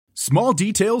Small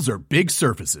details are big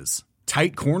surfaces.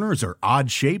 Tight corners are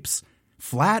odd shapes.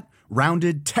 Flat,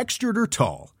 rounded, textured, or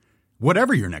tall.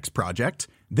 Whatever your next project,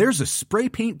 there's a spray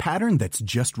paint pattern that's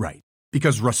just right.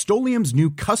 Because Rust-Oleum's new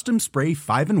Custom Spray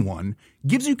 5-in-1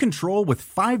 gives you control with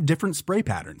 5 different spray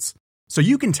patterns. So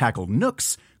you can tackle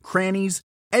nooks, crannies,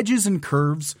 edges, and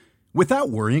curves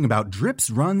without worrying about drips,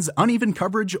 runs, uneven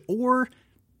coverage, or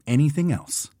anything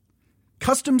else.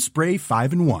 Custom Spray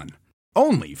 5-in-1.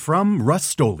 Only from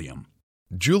Rust-Oleum.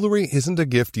 Jewelry isn't a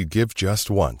gift you give just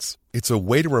once. It's a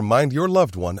way to remind your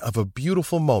loved one of a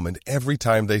beautiful moment every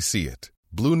time they see it.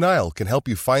 Blue Nile can help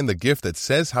you find the gift that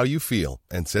says how you feel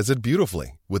and says it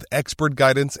beautifully, with expert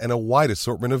guidance and a wide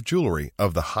assortment of jewelry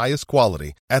of the highest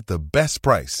quality at the best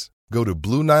price. Go to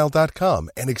BlueNile.com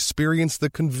and experience the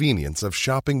convenience of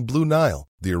shopping Blue Nile,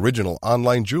 the original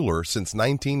online jeweler since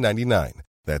 1999.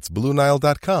 That's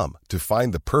BlueNile.com to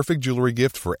find the perfect jewelry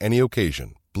gift for any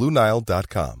occasion.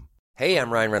 BlueNile.com. Hey,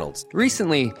 I'm Ryan Reynolds.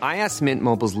 Recently, I asked Mint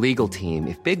Mobile's legal team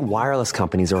if big wireless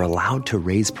companies are allowed to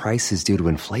raise prices due to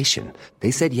inflation. They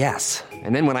said yes.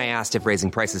 And then when I asked if raising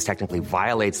prices technically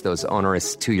violates those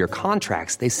onerous 2-year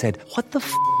contracts, they said, "What the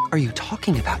f*** are you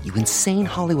talking about, you insane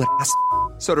Hollywood ass?"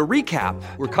 So to recap,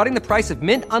 we're cutting the price of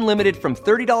Mint Unlimited from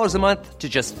 $30 a month to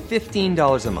just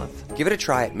 $15 a month. Give it a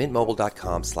try at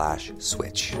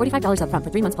mintmobile.com/switch. $45 up front for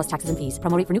 3 months plus taxes and fees.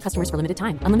 Promo rate for new customers for limited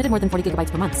time. Unlimited more than 40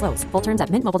 gigabytes per month. Slows full terms at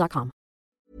mintmobile.com.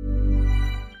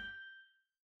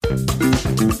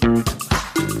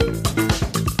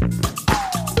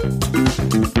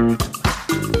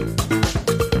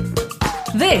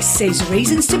 This is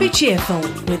Reasons to be Cheerful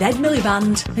with Ed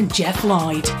Miliband and Jeff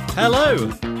Lloyd.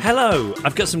 Hello.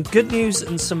 I've got some good news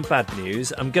and some bad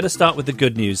news. I'm going to start with the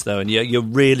good news, though, and you're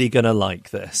really going to like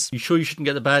this. You sure you shouldn't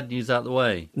get the bad news out of the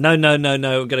way? No. I'm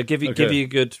going to give you a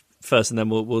good first, and then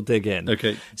we'll dig in.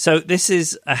 Okay. So this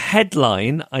is a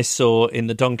headline I saw in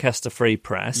the Doncaster Free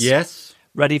Press. Yes.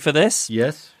 Ready for this?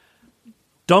 Yes.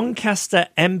 Doncaster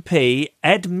MP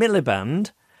Ed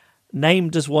Miliband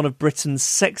named as one of Britain's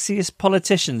sexiest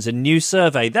politicians in new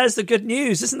survey. There's the good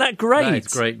news. Isn't that great?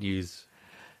 That's great news.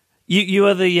 You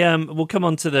are the we'll come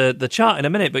on to the chart in a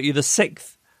minute, but you're the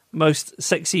 6th most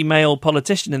sexy male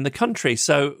politician in the country.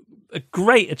 So a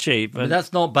great achievement. I mean,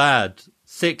 that's not bad.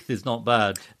 6th is not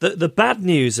bad. The bad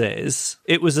news is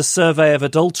it was a survey of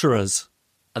adulterers.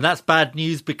 And that's bad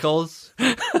news because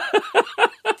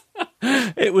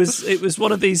It was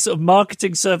one of these sort of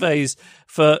marketing surveys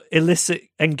for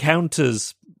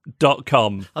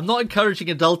illicitencounters.com. I'm not encouraging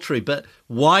adultery, but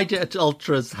why do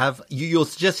adulterers have... You're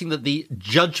suggesting that the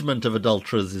judgment of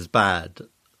adulterers is bad.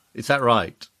 Is that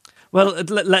right? Well,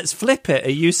 let's flip it.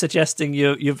 Are you suggesting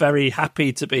you're very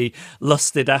happy to be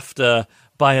lusted after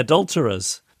by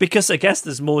adulterers? Because I guess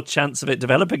there's more chance of it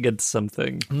developing into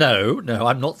something. No,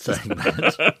 I'm not saying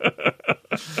that.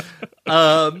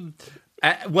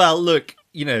 Well, look,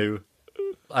 I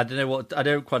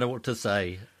don't quite know what to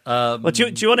say. Well,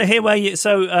 do you want to hear where you?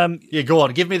 So, yeah, go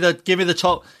on. Give me the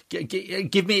top.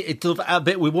 Give me a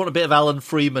bit. We want a bit of Alan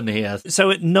Freeman here. So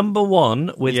at number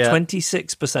 1 with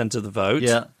 26% of the vote.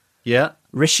 Yeah.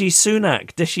 Rishi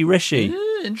Sunak, Dishy Rishi.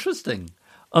 Yeah, interesting.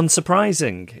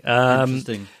 Unsurprising.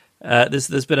 Interesting.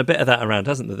 There's been a bit of that around,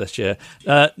 hasn't there, this year?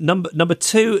 Number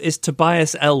 2 is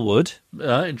Tobias Ellwood.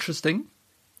 Interesting.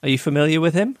 Are you familiar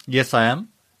with him? Yes, I am.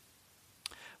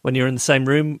 When you're in the same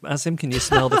room as him, can you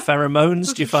smell the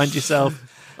pheromones? Do you find yourself...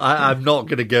 I'm not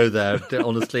going to go there,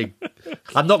 honestly.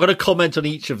 I'm not going to comment on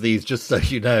each of these, just so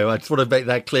you know. I just want to make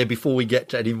that clear before we get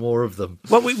to any more of them.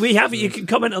 Well, we have. You can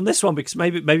comment on this one because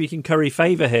maybe you can curry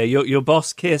favour here. Your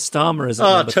boss, Keir Starmer, is at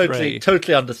number 3.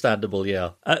 Totally understandable,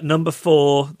 yeah. At number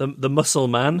 4, the muscle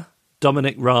man,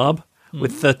 Dominic Raab,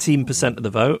 with 13% of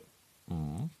the vote.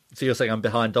 So you're saying I'm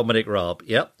behind Dominic Raab?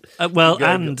 Yep.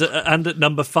 And at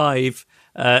number 5...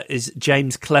 is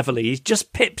James Cleverly. He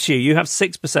just pips you. You have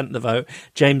 6% of the vote.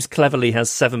 James Cleverly has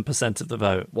 7% of the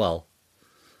vote. Well,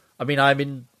 I mean, I'm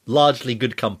in largely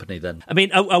good company then. I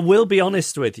mean, I will be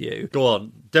honest with you. Go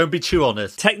on. Don't be too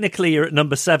honest. Technically, you're at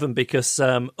number 7 because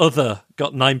Other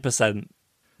got 9%.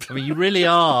 I mean, you really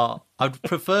are. I'd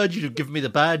preferred you to give me the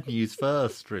bad news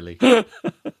first, really.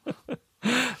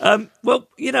 Well,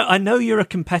 I know you're a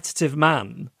competitive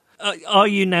man. Are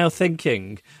you now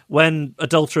thinking, when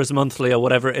Adulterers Monthly or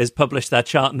whatever it is publish their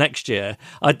chart next year,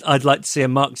 I'd like to see a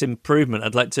marked improvement.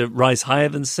 I'd like to rise higher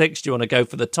than 6. Do you want to go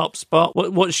for the top spot?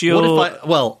 What's your...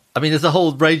 there's a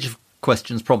whole range of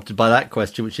questions prompted by that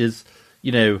question, which is,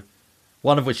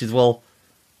 one of which is, well,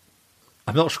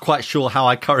 I'm not quite sure how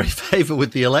I curry favour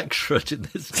with the electorate in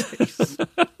this case.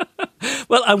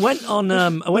 Well, I went on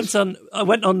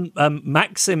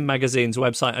Maxim magazine's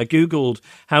website. I googled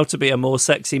how to be a more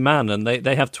sexy man, and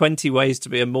they have 20 ways to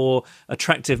be a more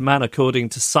attractive man according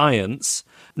to science.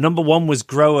 Number 1 was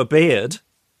grow a beard.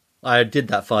 I did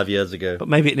that 5 years ago. But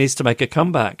maybe it needs to make a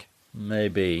comeback.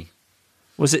 Maybe.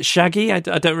 Was it shaggy? I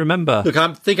don't remember. Look,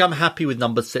 I'm happy with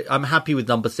number 6. I'm happy with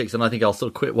number 6, and I think I'll sort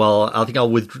of quit. Well, I think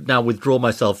I'll withdraw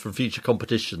myself from future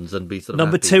competitions and be sort of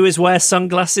Number happy. 2 is wear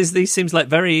sunglasses. These seem like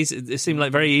very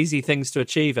easy things to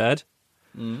achieve, Ed.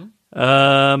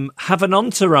 Have an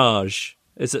entourage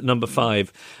is at number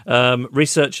 5.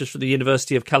 Researchers from the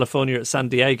University of California at San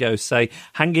Diego say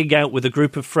hanging out with a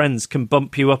group of friends can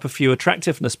bump you up a few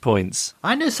attractiveness points.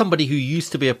 I know somebody who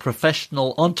used to be a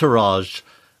professional entourage.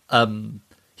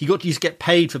 He used to get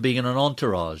paid for being in an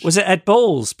entourage. Was it Ed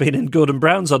Balls being in Gordon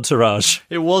Brown's entourage?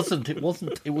 It wasn't. It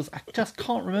was. I just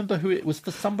can't remember who it was. For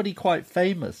somebody quite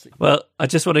famous. Well, I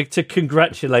just wanted to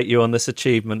congratulate you on this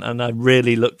achievement, and I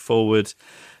really look forward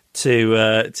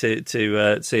to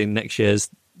seeing next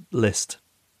year's list.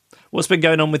 What's been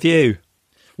going on with you?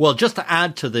 Well, just to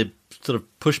add to the sort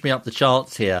of push me up the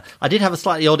charts here, I did have a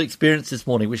slightly odd experience this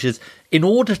morning, which is in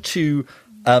order to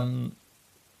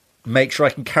make sure I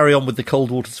can carry on with the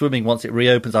cold water swimming once it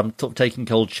reopens, I'm sort of taking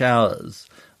cold showers.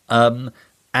 And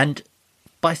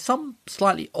by some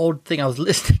slightly odd thing, I was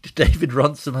listening to David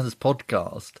Runciman's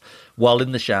podcast while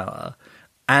in the shower.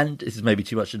 And this is maybe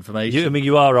too much information.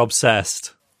 You are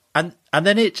obsessed. And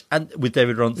then with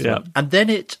David Runciman. Yeah. And then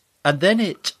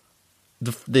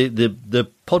the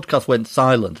podcast went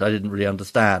silent. I didn't really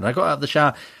understand. I got out of the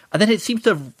shower, and then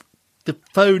the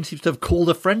phone seems to have called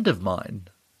a friend of mine.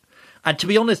 And to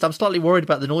be honest, I'm slightly worried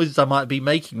about the noises I might be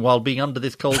making while being under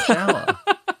this cold shower.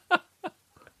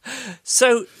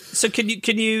 So can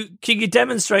you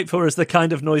demonstrate for us the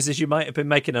kind of noises you might have been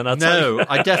making? And I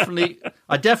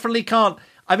definitely can't.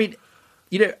 I mean,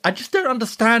 I just don't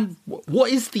understand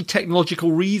what is the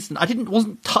technological reason.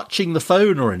 Wasn't touching the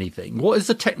phone or anything. What is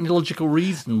the technological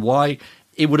reason why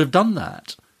it would have done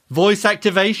that? Voice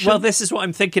activation? Well, this is what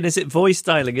I'm thinking. Is it voice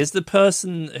dialing? Is the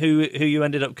person who you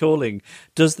ended up calling,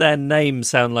 does their name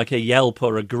sound like a yelp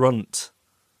or a grunt?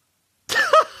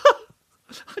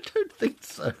 I don't think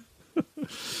so.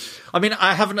 I mean,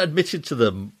 I haven't admitted to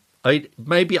them.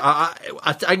 Maybe I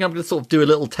think I'm going to sort of do a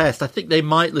little test. I think they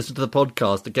might listen to the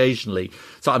podcast occasionally.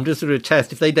 So I'm just going to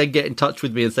test. If they then get in touch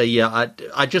with me and say, yeah,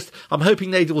 I'm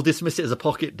hoping they will dismiss it as a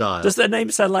pocket dial. Does their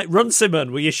name sound like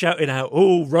Runciman? Were you shouting out,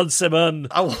 oh, Runciman?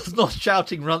 I was not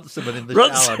shouting Runciman in the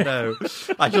shower, no.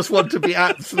 I just want to be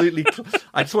absolutely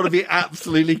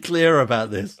clear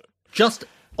about this. Just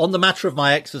on the matter of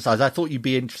my exercise, I thought you'd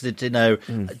be interested to know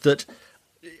that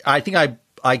I think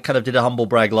I kind of did a humble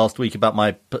brag last week about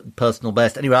my personal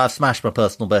best. Anyway, I've smashed my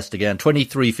personal best again.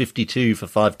 23:52 for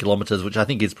 5 kilometres, which I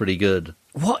think is pretty good.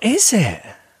 What is it?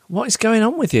 What is going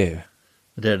on with you?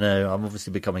 I don't know. I'm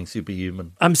obviously becoming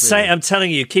superhuman. I'm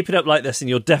telling you, keep it up like this and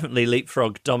you'll definitely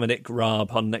leapfrog Dominic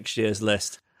Raab on next year's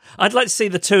list. I'd like to see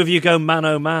the two of you go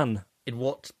man-o-man. In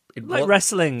what?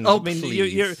 Wrestling. Oh, I mean,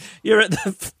 please. you're at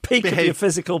the peak of your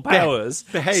physical powers.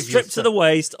 Behave stripped yourself. to the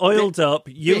waist, oiled up.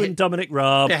 You and Dominic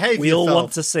Raab. We all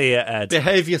want to see it, Ed.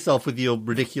 Behave yourself with your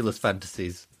ridiculous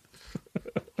fantasies.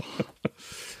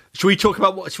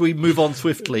 Should we move on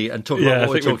swiftly and talk about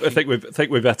what we're talking? I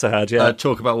think we better had. Yeah.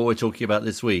 Talk about what we're talking about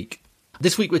this week.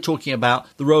 This week we're talking about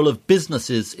the role of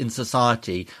businesses in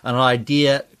society and an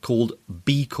idea called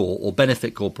B Corp or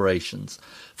benefit corporations.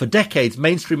 For decades,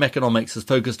 mainstream economics has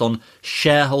focused on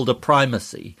shareholder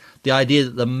primacy, the idea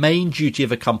that the main duty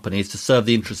of a company is to serve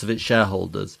the interests of its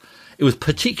shareholders. It was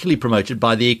particularly promoted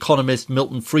by the economist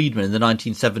Milton Friedman in the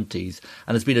 1970s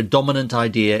and has been a dominant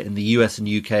idea in the US and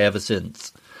UK ever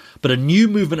since. But a new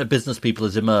movement of business people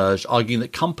has emerged, arguing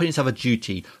that companies have a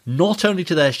duty not only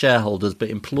to their shareholders,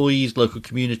 but employees, local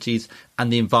communities,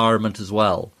 and the environment as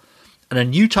well. And a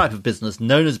new type of business,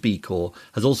 known as B Corp,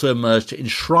 has also emerged to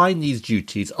enshrine these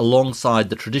duties alongside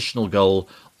the traditional goal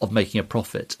of making a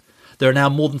profit. There are now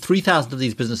more than 3,000 of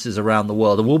these businesses around the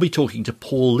world, and we'll be talking to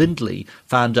Paul Lindley,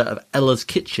 founder of Ella's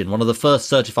Kitchen, one of the first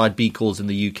certified B Corps in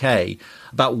the UK,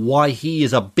 about why he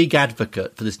is a big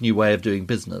advocate for this new way of doing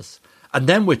business. And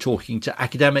then we're talking to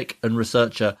academic and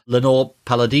researcher Lenore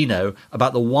Palladino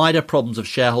about the wider problems of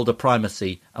shareholder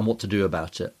primacy and what to do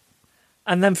about it.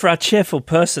 And then for our cheerful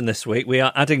person this week, we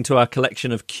are adding to our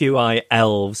collection of QI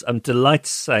elves. I'm delighted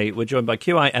to say we're joined by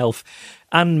QI elf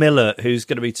Anne Miller, who's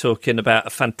going to be talking about a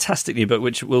fantastic new book,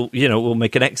 which will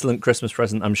make an excellent Christmas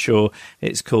present, I'm sure.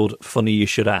 It's called Funny You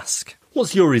Should Ask.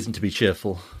 What's your reason to be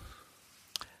cheerful?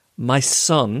 My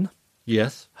son...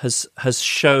 Yes. has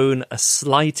shown a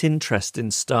slight interest in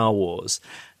Star Wars.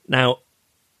 Now,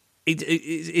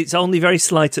 It's only very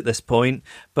slight at this point,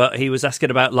 but he was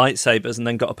asking about lightsabers and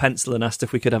then got a pencil and asked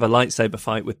if we could have a lightsaber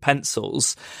fight with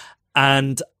pencils.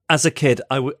 And as a kid,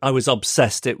 I was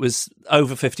obsessed. It was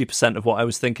over 50% of what I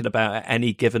was thinking about at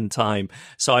any given time.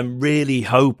 So I'm really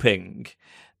hoping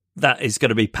that is going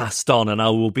to be passed on and I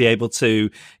will be able to,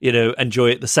 enjoy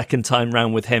it the second time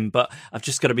round with him. But I've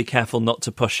just got to be careful not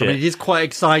to push it. It is quite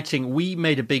exciting. We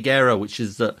made a big error, which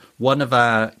is that one of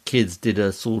our kids did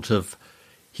a sort of,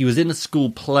 he was in a school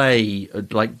play,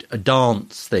 like a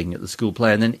dance thing at the school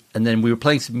play. And then we were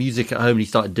playing some music at home and he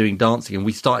started doing dancing and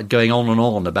we started going on and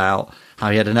on about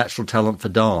how he had a natural talent for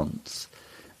dance.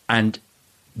 And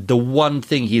the one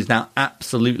thing he is now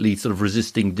absolutely sort of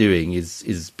resisting doing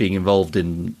is being involved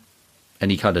in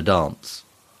any kind of dance.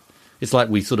 It's like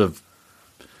we kind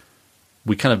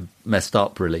of messed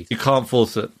up, really. You can't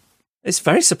force it. It's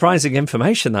very surprising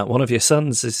information that one of your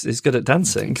sons is good at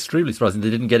dancing. Extremely surprising.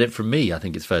 They didn't get it from me, I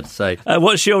think it's fair to say.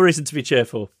 What's your reason to be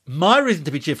cheerful? My reason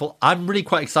to be cheerful, I'm really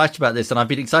quite excited about this, and I've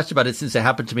been excited about it since it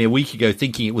happened to me a week ago,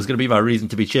 thinking it was going to be my reason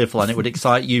to be cheerful, and it would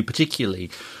excite you particularly.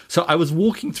 So I was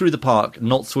walking through the park,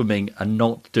 not swimming and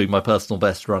not doing my personal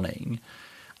best running,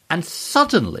 and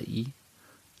suddenly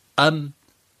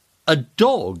a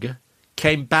dog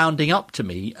came bounding up to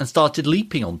me and started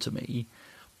leaping onto me.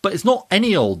 But it's not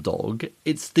any old dog.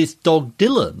 It's this dog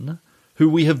Dylan, who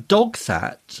we have dog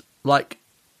sat like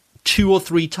 2 or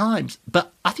 3 times.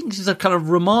 But I think this is a kind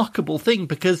of remarkable thing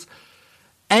because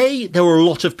there were a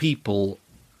lot of people.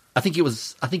 I think it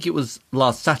was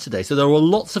last Saturday. So there were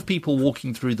lots of people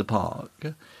walking through the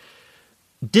park.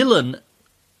 Dylan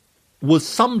was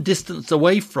some distance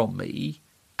away from me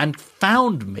and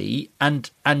found me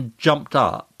and jumped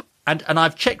up. And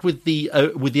I've checked with the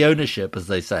ownership, as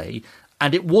they say.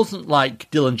 And it wasn't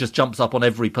like Dylan just jumps up on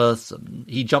every person.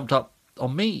 He jumped up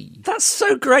on me. That's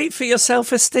so great for your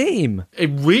self-esteem.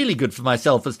 Really good for my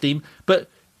self-esteem.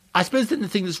 But I suppose the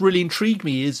thing that's really intrigued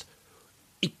me is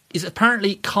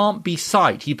apparently it can't be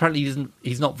sight. He apparently isn't.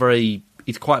 He's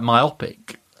quite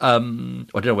myopic. I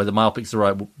don't know whether myopic's the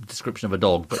right description of a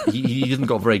dog, but he hasn't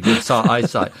got very good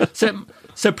eyesight.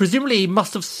 So presumably he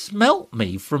must have smelt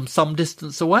me from some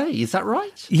distance away. Is that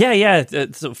right? Yeah.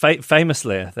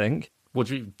 Famously, I think.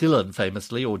 Dylan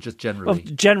famously, or just generally?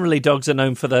 Well, generally, dogs are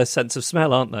known for their sense of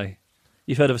smell, aren't they?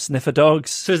 You've heard of sniffer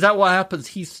dogs? So is that what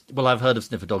happens? I've heard of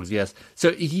sniffer dogs, yes.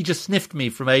 So he just sniffed me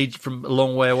from a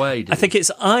long way away, I think it's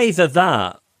either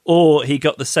that, or he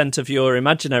got the scent of your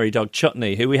imaginary dog,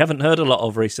 Chutney, who we haven't heard a lot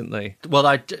of recently. Well,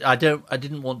 I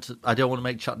don't want to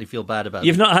make Chutney feel bad about it.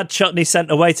 You've not had Chutney sent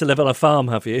away to live on a farm,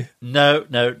 have you? No.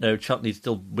 Chutney's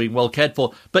still being well cared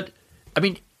for. But, I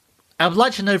mean, I would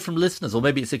like to know from listeners, or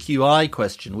maybe it's a QI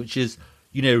question, which is,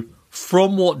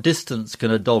 from what distance can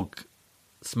a dog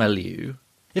smell you?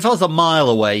 If I was a mile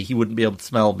away, he wouldn't be able to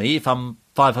smell me. If I'm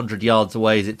 500 yards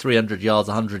away, is it 300 yards,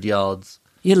 100 yards?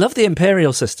 You love the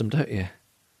imperial system, don't you?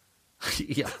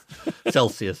 Yeah,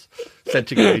 Celsius,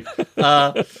 centigrade.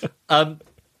 But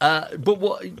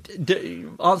what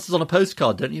answers on a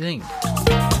postcard, don't you think?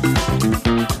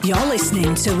 You're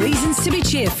listening to Reasons to be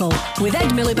Cheerful with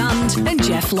Ed Miliband and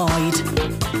Jeff Lloyd.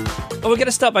 Well, we're going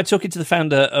to start by talking to the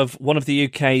founder of one of the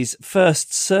UK's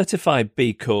first certified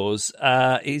B Corps.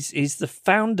 He's the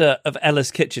founder of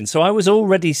Ella's Kitchen. So I was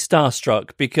already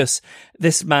starstruck because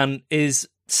this man is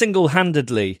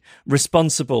single-handedly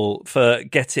responsible for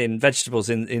getting vegetables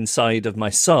inside of my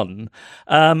son.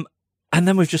 And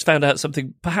then we've just found out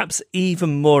something perhaps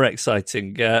even more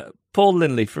exciting. Paul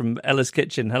Linley from Ella's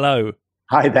Kitchen, hello.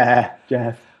 Hi there,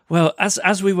 Jeff. Well,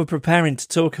 as we were preparing to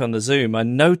talk on the Zoom, I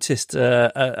noticed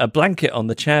a blanket on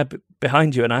the chair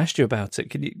behind you and I asked you about it.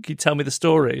 Can you tell me the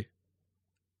story?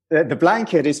 The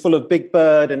blanket is full of Big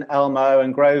Bird and Elmo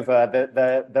and Grover,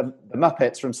 the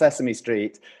Muppets from Sesame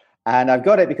Street. And I've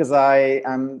got it because I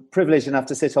am privileged enough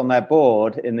to sit on their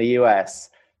board in the US.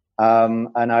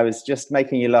 And I was just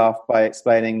making you laugh by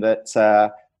explaining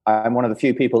that I'm one of the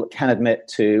few people that can admit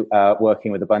to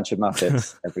working with a bunch of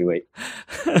Muppets every week.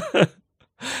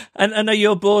 And are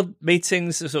your board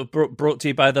meetings sort of brought to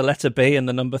you by the letter B and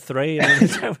the number 3?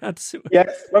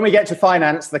 Yes, when we get to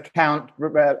finance, the count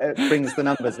brings the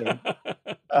numbers in.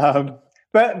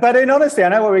 But in honesty, I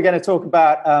know we're going to talk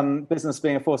about business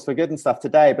being a force for good and stuff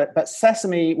today, but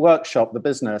Sesame Workshop, the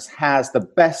business, has the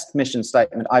best mission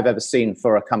statement I've ever seen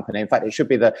for a company. In fact, it should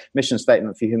be the mission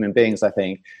statement for human beings, I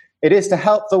think. It is to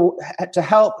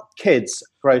help kids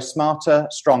grow smarter,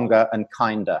 stronger, and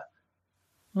kinder.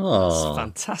 Oh, that's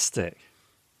fantastic.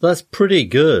 That's pretty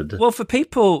good. Well, for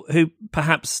people who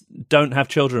perhaps don't have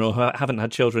children or haven't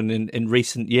had children in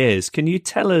recent years, can you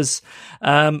tell us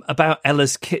about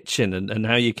Ella's Kitchen and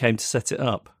how you came to set it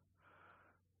up?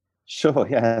 Sure,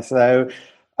 yeah. So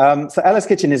Ella's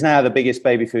Kitchen is now the biggest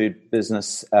baby food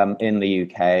business in the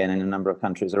UK and in a number of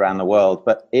countries around the world.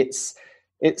 But it's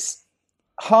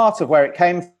heart of where it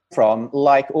came from,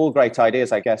 like all great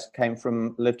ideas, I guess, came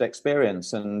from lived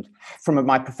experience. And from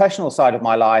my professional side of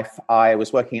my life, I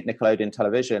was working at Nickelodeon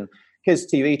Television, kids'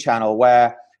 TV channel,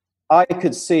 where I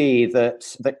could see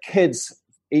that kids,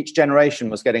 each generation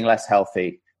was getting less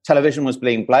healthy. Television was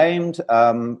being blamed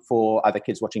for either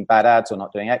kids watching bad ads or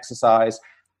not doing exercise.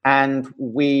 And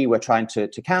we were trying to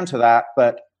counter that.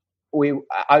 But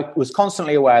I was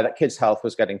constantly aware that kids' health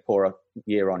was getting poorer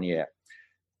year on year.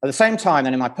 At the same time,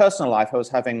 and in my personal life, I was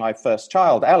having my first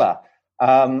child, Ella.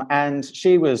 And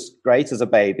she was great as a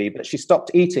baby, but she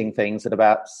stopped eating things at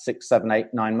about 6, 7,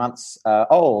 8, 9 months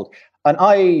old. And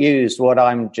I used what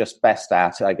I'm just best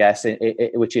at, I guess,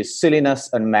 which is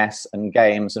silliness and mess and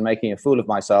games and making a fool of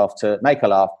myself to make her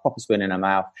laugh, pop a spoon in her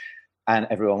mouth, and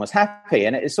everyone was happy.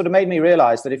 And it sort of made me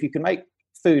realize that if you can make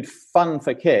food fun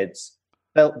for kids,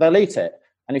 they'll eat it.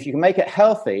 And if you can make it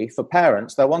healthy for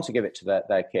parents, they'll want to give it to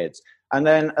their kids. And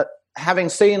then having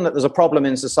seen that there's a problem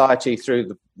in society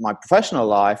through my professional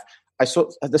life, I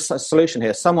saw this solution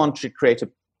here. Someone should create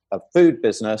a food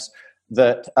business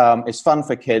that is fun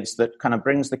for kids, that kind of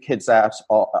brings the kids out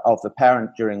of the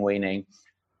parent during weaning.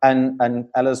 And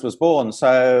Ella's was born.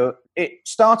 So it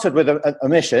started with a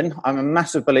mission. I'm a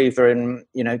massive believer in,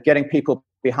 getting people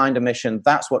behind a mission.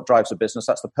 That's what drives a business.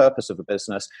 That's the purpose of a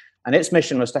business. And its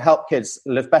mission was to help kids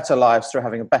live better lives through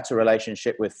having a better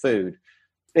relationship with food.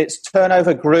 Its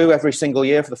turnover grew every single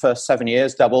year for the first 7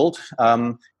 years, doubled.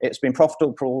 It's been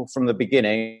profitable from the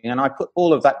beginning. And I put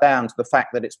all of that down to the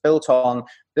fact that it's built on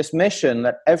this mission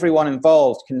that everyone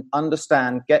involved can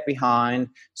understand, get behind,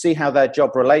 see how their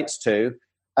job relates to,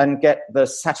 and get the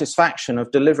satisfaction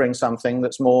of delivering something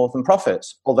that's more than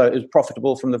profits, although it was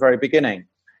profitable from the very beginning.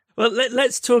 Well,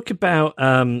 let's talk about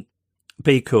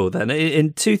B Corp then.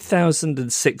 In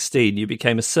 2016, you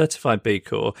became a certified B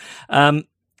Corp.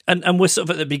 And we're sort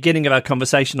of at the beginning of our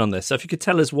conversation on this. So if you could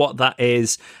tell us what that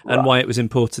is and why it was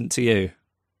important to you.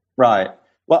 Right.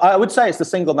 Well, I would say it's the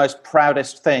single most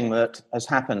proudest thing that has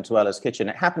happened to Ella's Kitchen.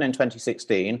 It happened in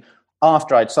 2016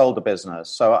 after I'd sold the business.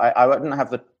 So I wouldn't have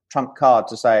the trump card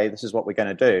to say this is what we're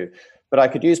going to do. But I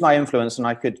could use my influence and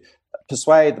I could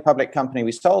persuade the public company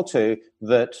we sold to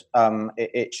that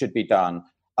it should be done.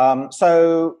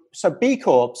 So B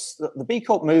Corps, the B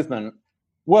Corp movement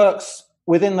works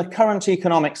within the current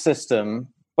economic system,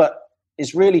 but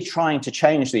is really trying to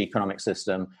change the economic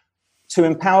system to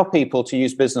empower people to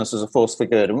use business as a force for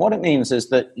good. And what it means is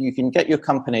that you can get your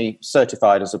company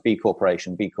certified as a B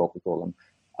Corporation, B Corp we call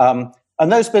them.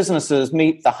 And those businesses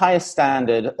meet the highest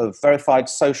standard of verified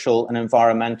social and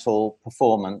environmental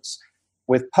performance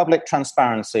with public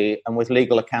transparency and with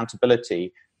legal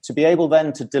accountability to be able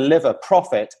then to deliver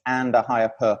profit and a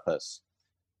higher purpose.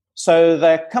 So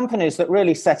they're companies that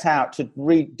really set out to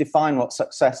redefine what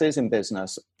success is in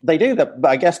business. They do that,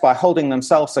 I guess, by holding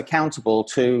themselves accountable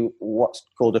to what's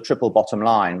called a triple bottom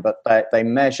line, but they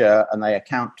measure and they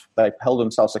hold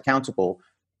themselves accountable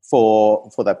for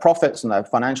their profits and their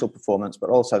financial performance, but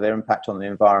also their impact on the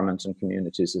environment and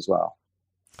communities as well.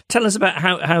 Tell us about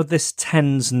how this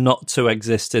tends not to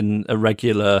exist in a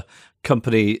regular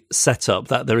company setup,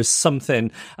 that there is something,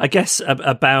 I guess,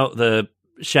 about the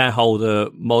shareholder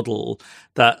model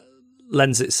that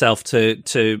lends itself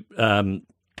to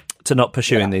not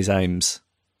pursuing these aims.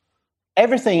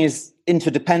 Everything is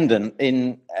interdependent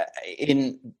in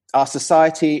our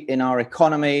society, in our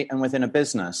economy, and within a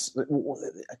business.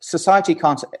 Society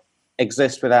can't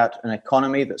exist without an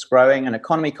economy that's growing. An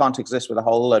economy can't exist with a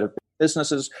whole load of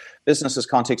businesses. Businesses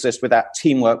can't exist without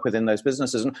teamwork within those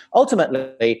businesses. And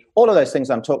ultimately, all of those things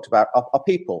I'm talked about are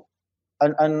people.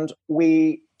 And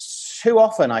we too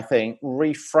often, I think,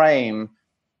 reframe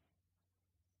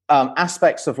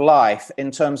aspects of life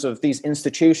in terms of these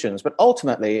institutions. But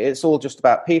ultimately, it's all just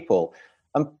about people.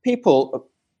 And people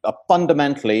are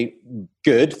fundamentally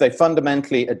good. They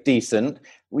fundamentally are decent.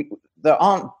 There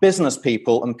aren't business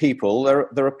people and people.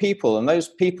 There are people. And those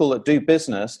people that do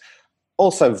business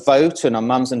also vote and are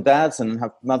mums and dads and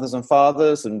have mothers and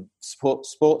fathers and support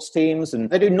sports teams.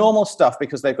 And they do normal stuff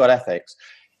because they've got ethics.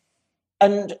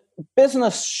 And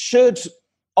business should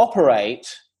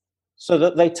operate so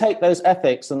that they take those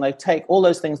ethics and they take all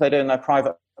those things they do in their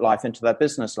private life into their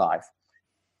business life.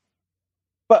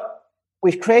 But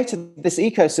we've created this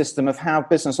ecosystem of how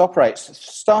business operates,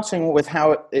 starting with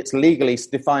how it's legally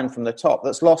defined from the top,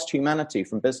 that's lost humanity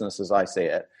from business as I see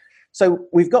it. So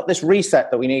we've got this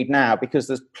reset that we need now because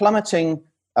there's plummeting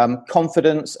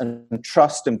confidence and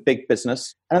trust in big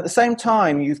business. And at the same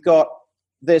time, you've got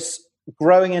this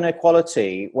growing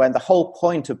inequality when the whole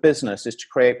point of business is to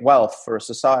create wealth for a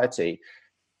society.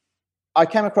 I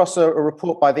came across a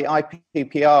report by the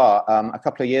IPPR a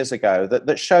couple of years ago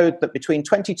that showed that between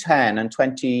 2010 and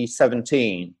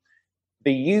 2017,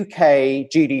 the UK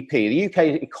GDP, the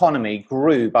UK economy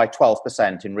grew by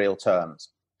 12% in real terms.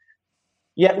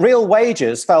 Yet real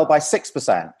wages fell by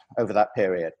 6% over that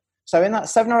period. So in that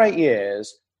 7 or 8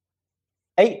 years,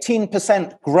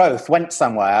 18% growth went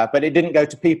somewhere, but it didn't go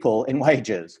to people in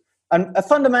wages. And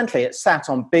fundamentally, it sat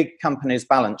on big companies'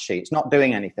 balance sheets, not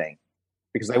doing anything,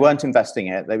 because they weren't investing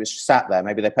it. They just sat there.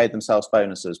 Maybe they paid themselves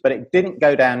bonuses, but it didn't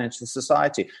go down into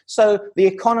society. So the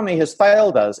economy has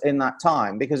failed us in that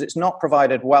time because it's not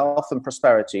provided wealth and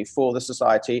prosperity for the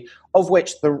society, of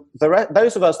which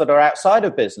those of us that are outside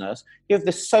of business give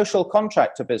this social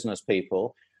contract to business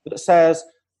people that says,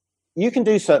 you can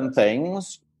do certain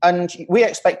things, and we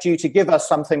expect you to give us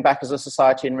something back as a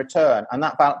society in return. And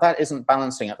that isn't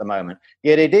balancing at the moment.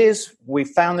 Yet it is. We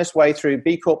found this way through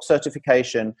B Corp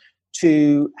certification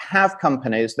to have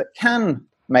companies that can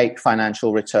make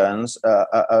financial returns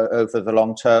over the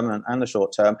long term and the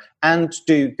short term, and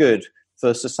do good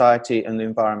for society and the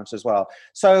environment as well.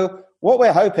 So what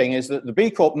we're hoping is that the B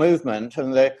Corp movement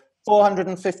and the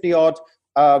 450 odd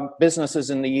businesses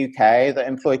in the UK that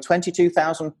employ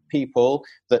 22,000 people,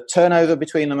 that turn over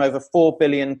between them over £4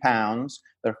 billion,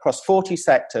 they're across 40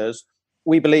 sectors.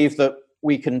 We believe that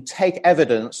we can take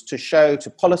evidence to show to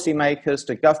policymakers,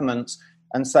 to governments,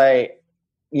 and say,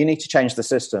 you need to change the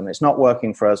system. It's not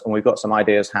working for us, and we've got some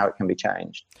ideas how it can be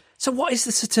changed. So what is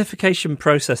the certification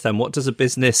process then? What does a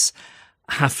business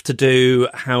have to do?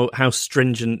 How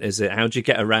stringent is it? How do you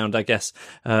get around, I guess,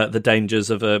 the dangers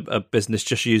of a business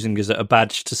just using as a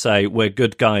badge to say we're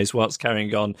good guys whilst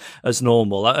carrying on as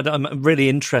normal? I'm really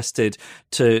interested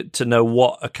to know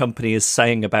what a company is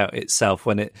saying about itself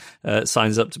when it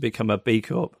signs up to become a B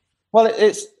Corp. Well,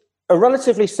 it's a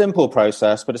relatively simple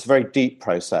process, but it's a very deep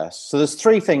process. So there's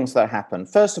 3 things that happen.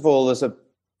 First of all, there's a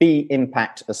B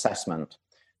impact assessment.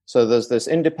 So there's this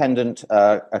independent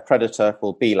accreditor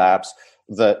called B Labs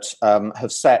that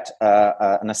have set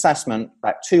an assessment,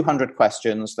 about 200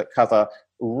 questions that cover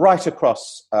right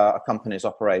across a company's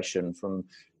operation, from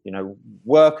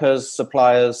workers,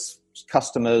 suppliers,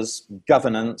 customers,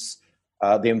 governance,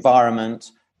 the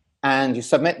environment. And you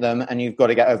submit them, and you've got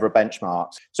to get over a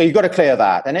benchmark. So you've got to clear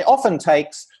that. And it often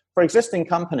takes, for existing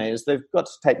companies, they've got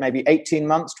to take maybe 18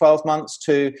 months, 12 months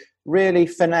to really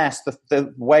finesse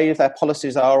the way their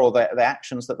policies are, or the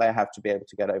actions that they have to be able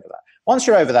to get over that. Once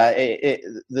you're over that,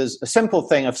 there's a simple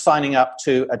thing of signing up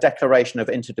to a declaration of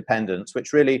interdependence,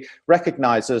 which really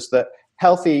recognizes that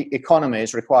healthy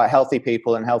economies require healthy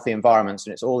people and healthy environments,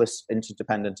 and it's all this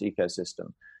interdependent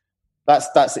ecosystem.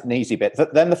 That's an easy bit.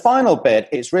 Then the final bit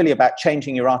is really about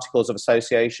changing your articles of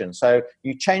association. So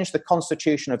you change the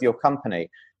constitution of your company.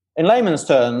 In layman's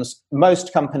terms,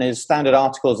 most companies' standard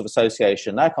articles of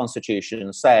association, their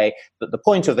constitutions say that the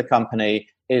point of the company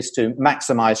is to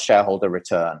maximize shareholder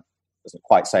return. It doesn't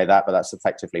quite say that, but that's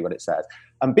effectively what it says.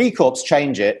 And B Corps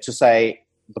change it to say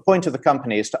the point of the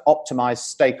company is to optimize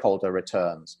stakeholder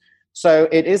returns. So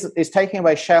it's taking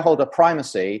away shareholder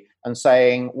primacy and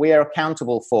saying we are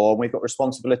accountable for, and we've got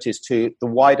responsibilities to the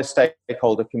wider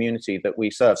stakeholder community that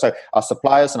we serve. So our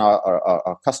suppliers and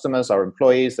our customers, our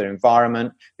employees, their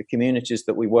environment, the communities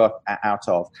that we work out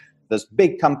of. There's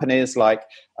big companies like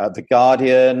The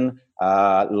Guardian,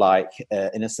 like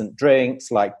Innocent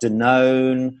Drinks, like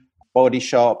Danone, Body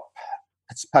Shop,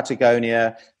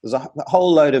 Patagonia. There's a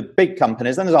whole load of big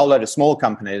companies. Then there's a whole load of small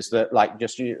companies that like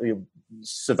just you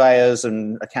surveyors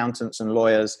and accountants and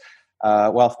lawyers,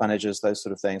 wealth managers, those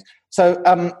sort of things. So,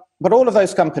 but all of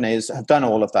those companies have done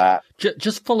all of that.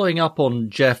 Just following up on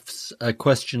Jeff's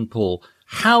question, Paul,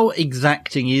 how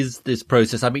exacting is this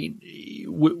process? I mean,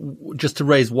 just to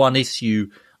raise one issue,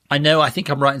 I think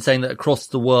I'm right in saying that across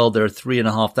the world there are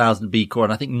 3,500 B Corp,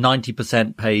 and I think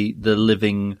 90% pay the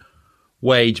living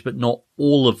wage, but not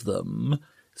all of them.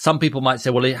 Some people might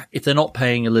say, well, if they're not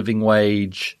paying a living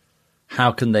wage,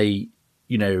 how can they,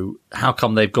 how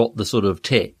come they've got the sort of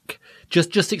tick?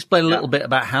 Just explain a little bit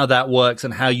about how that works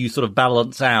and how you sort of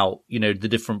balance out, the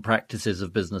different practices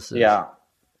of businesses. Yeah.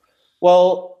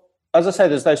 Well, as I say,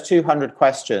 there's those 200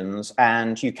 questions,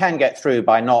 and you can get through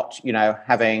by not,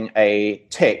 having a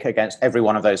tick against every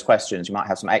one of those questions. You might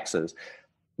have some X's.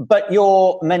 But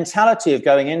your mentality of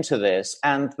going into this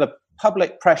and the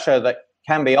public pressure that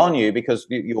can be on you because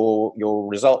your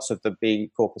results of the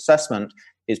B Corp assessment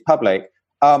is public,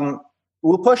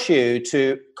 will push you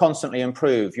to constantly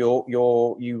improve. You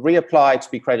reapply to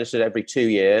be credited every 2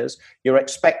 years. You're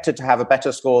expected to have a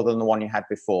better score than the one you had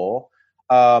before.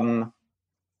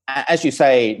 as you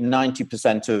say,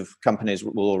 90% of companies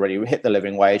will already hit the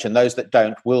living wage, and those that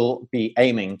don't will be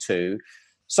aiming to.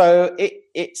 So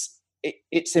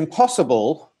it's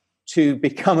impossible to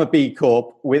become a B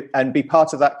Corp and be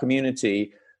part of that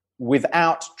community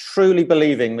without truly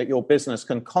believing that your business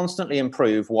can constantly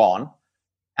improve, one,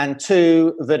 and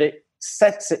two, that it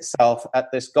sets itself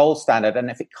at this gold standard. And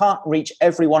if it can't reach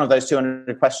every one of those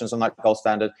 200 questions on that gold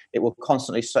standard, it will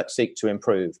constantly seek to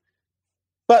improve.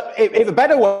 But if a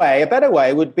better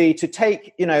way would be to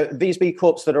take, these B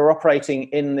Corps that are operating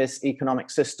in this economic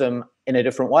system in a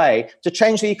different way, to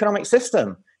change the economic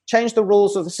system, change the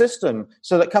rules of the system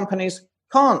so that companies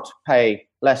can't pay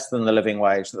less than the living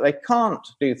wage, that they can't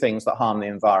do things that harm the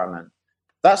environment.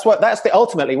 That's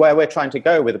ultimately where we're trying to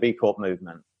go with the B Corp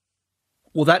movement.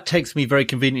 Well, that takes me very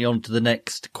conveniently on to the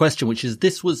next question, which is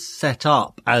this was set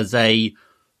up as a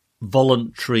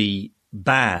voluntary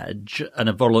badge and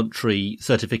a voluntary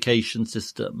certification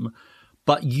system,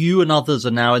 but you and others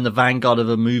are now in the vanguard of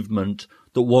a movement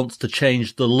that wants to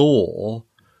change the law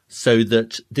so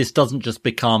that this doesn't just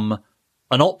become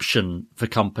an option for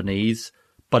companies,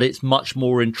 but it's much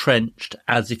more entrenched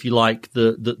as, if you like,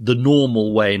 the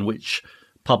normal way in which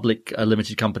public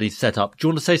limited companies set up. Do you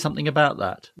want to say something about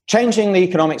that? Changing the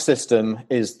economic system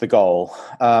is the goal.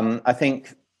 I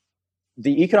think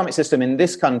the economic system in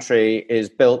this country is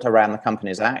built around the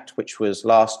Companies Act, which was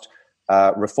last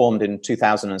reformed in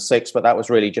 2006, but that was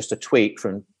really just a tweak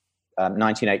from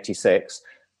 1986.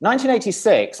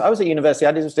 1986, I was at university,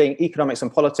 I was doing economics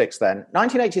and politics then.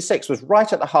 1986 was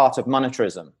right at the heart of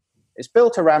monetarism. It's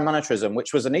built around monetarism,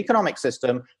 which was an economic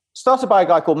system started by a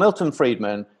guy called Milton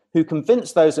Friedman, who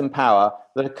convinced those in power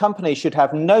that a company should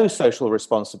have no social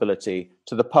responsibility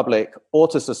to the public or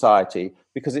to society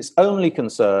because its only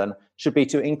concern should be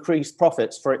to increase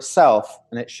profits for itself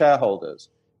and its shareholders.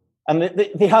 And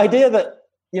the idea that,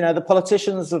 the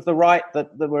politicians of the right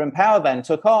that were in power then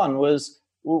took on was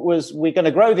we're going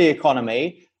to grow the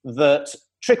economy, that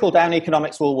trickle-down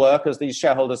economics will work as these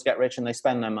shareholders get rich and they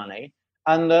spend their money,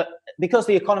 and that because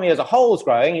the economy as a whole is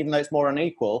growing, even though it's more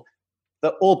unequal,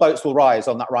 that all boats will rise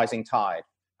on that rising tide.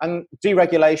 And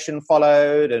deregulation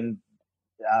followed, and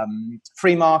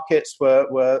free markets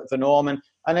were the norm. And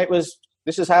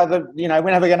this is how we're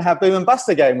never going to have boom and bust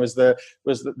again was the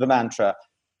mantra.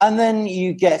 And then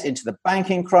you get into the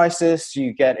banking crisis,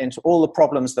 you get into all the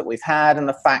problems that we've had, and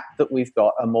the fact that we've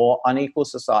got a more unequal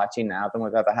society now than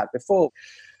we've ever had before.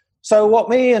 So what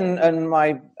me and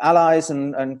my allies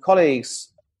and colleagues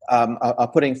are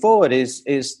putting forward is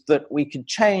that we could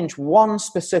change one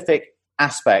specific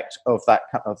aspect of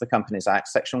the Companies Act,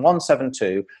 Section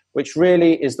 172, which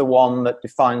really is the one that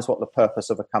defines what the purpose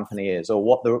of a company is, or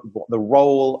what the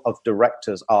role of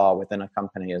directors are within a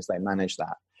company as they manage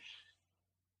that.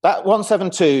 That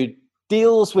 172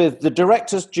 deals with the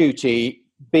director's duty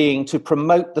being to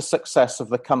promote the success of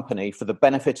the company for the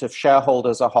benefit of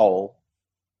shareholders as a whole,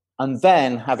 and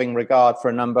then having regard for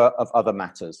a number of other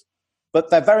matters.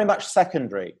 But they're very much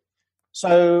secondary.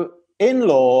 So in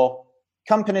law,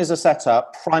 companies are set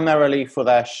up primarily for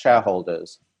their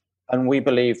shareholders. And we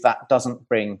believe that doesn't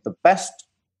bring the best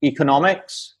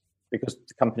economics because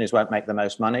the companies won't make the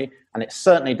most money. And it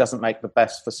certainly doesn't make the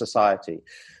best for society.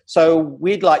 So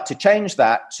we'd like to change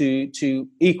that to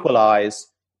equalize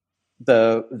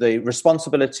the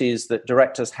responsibilities that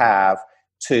directors have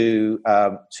to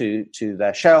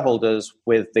their shareholders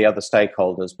with the other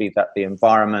stakeholders, be that the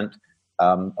environment,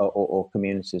 or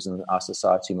communities and our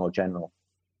society more general.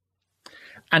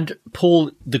 And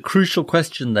Paul, the crucial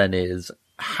question then is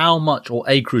how much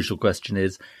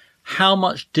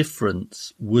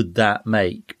difference would that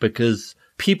make? Because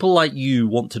people like you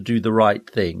want to do the right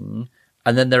thing,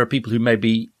 and then there are people who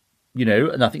maybe,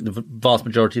 and I think the vast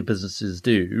majority of businesses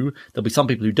do. There'll be some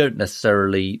people who don't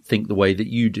necessarily think the way that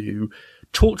you do.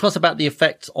 Talk to us about the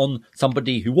effects on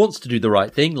somebody who wants to do the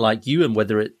right thing, like you, and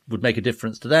whether it would make a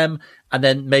difference to them. And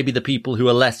then maybe the people who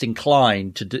are less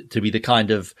inclined to be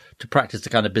to practice the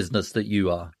kind of business that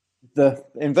you are. The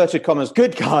inverted commas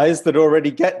good guys that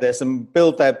already get this and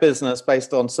build their business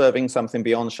based on serving something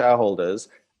beyond shareholders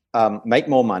make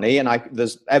more money. And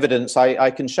there's evidence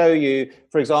I can show you.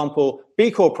 For example,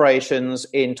 B corporations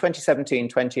in 2017,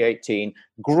 2018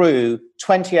 grew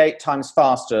 28 times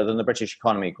faster than the British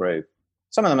economy grew.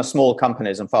 Some of them are small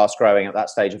companies and fast growing at that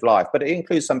stage of life, but it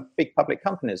includes some big public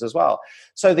companies as well.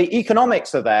 So the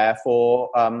economics are there for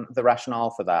the rationale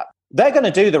for that. They're going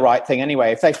to do the right thing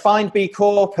anyway. If they find B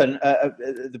Corp and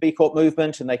the B Corp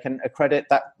movement and they can accredit,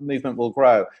 that movement will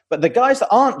grow. But the guys that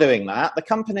aren't doing that, the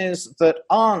companies that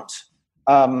aren't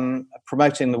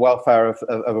promoting the welfare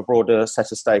of a broader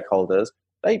set of stakeholders,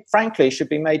 they frankly should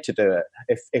be made to do it.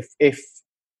 If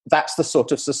that's the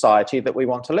sort of society that we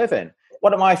want to live in.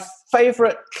 One of my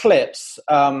favorite clips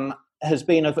has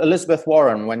been of Elizabeth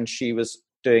Warren when she was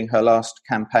doing her last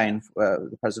campaign,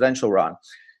 the presidential run.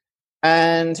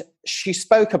 And she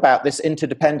spoke about this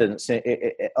interdependence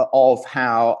of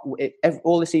how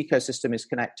all this ecosystem is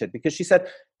connected, because she said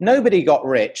nobody got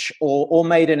rich or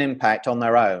made an impact on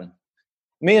their own.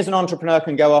 Me as an entrepreneur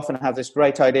can go off and have this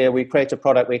great idea. We create a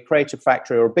product, we create a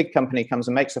factory, or a big company comes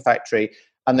and makes a factory,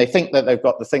 and they think that they've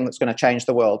got the thing that's going to change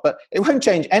the world. But it won't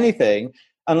change anything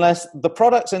unless the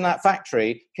products in that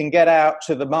factory can get out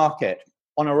to the market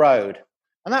on a road.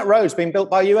 And that road's been built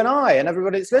by you and I and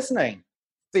everybody that's listening.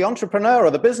 The entrepreneur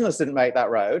or the business didn't make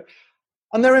that road.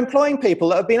 And they're employing people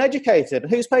that have been educated.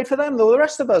 Who's paid for them? All the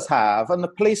rest of us have. And the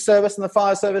police service and the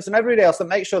fire service and everybody else that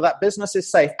makes sure that business is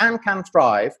safe and can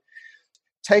thrive.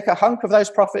 Take a hunk of those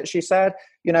profits, she said.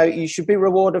 You should be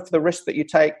rewarded for the risk that you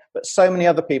take, but so many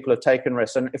other people have taken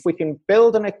risks. And if we can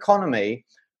build an economy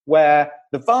where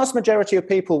the vast majority of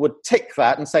people would tick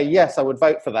that and say, yes, I would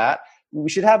vote for that, we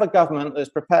should have a government that's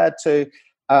prepared to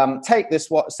take this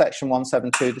Section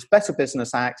 172, this Better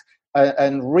Business Act,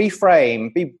 and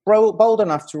reframe, be bold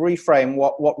enough to reframe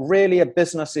what really a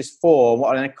business is for,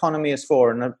 what an economy is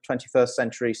for in a 21st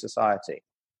century society.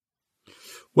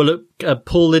 Well, look,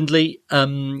 Paul Lindley,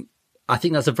 I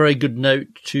think that's a very good note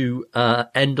to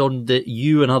end on. That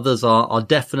you and others are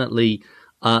definitely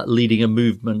leading a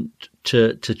movement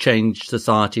to change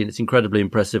society, and it's incredibly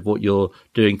impressive what you're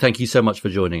doing. Thank you so much for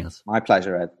joining us. My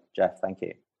pleasure, Ed. Jeff, thank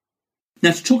you.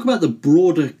 Now, to talk about the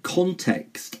broader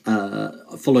context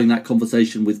following that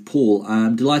conversation with Paul,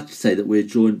 I'm delighted to say that we're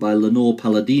joined by Lenore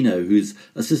Palladino, who's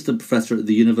Assistant Professor at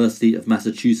the University of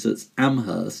Massachusetts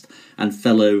Amherst and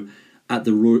Fellow at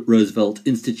the Roosevelt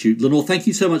Institute. Lenore, thank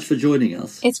you so much for joining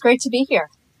us. It's great to be here.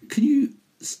 Can you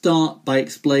start by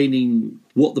explaining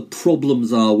what the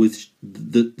problems are with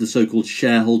the so-called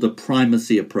shareholder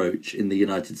primacy approach in the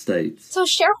United States? So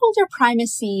shareholder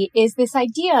primacy is this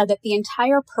idea that the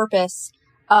entire purpose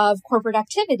of corporate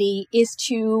activity is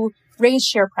to raise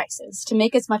share prices, to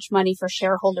make as much money for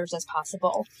shareholders as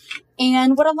possible.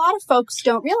 And what a lot of folks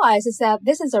don't realize is that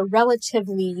this is a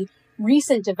relatively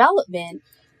recent development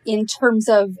in terms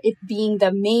of it being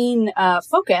the main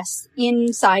focus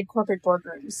inside corporate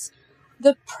boardrooms.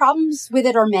 The problems with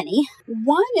it are many.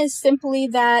 One is simply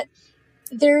that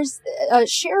there's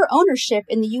share ownership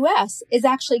in the U.S. is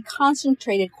actually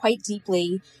concentrated quite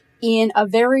deeply in a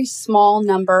very small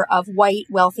number of white,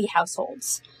 wealthy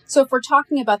households. So if we're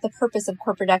talking about the purpose of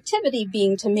corporate activity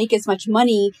being to make as much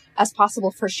money as possible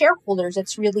for shareholders,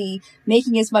 it's really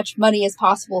making as much money as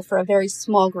possible for a very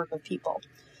small group of people.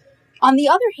 On the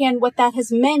other hand, what that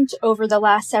has meant over the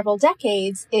last several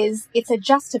decades is it's a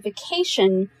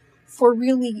justification for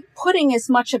really putting as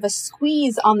much of a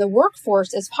squeeze on the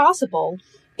workforce as possible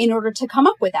in order to come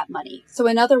up with that money. So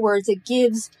in other words, it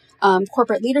gives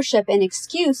corporate leadership an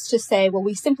excuse to say, well,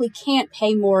 we simply can't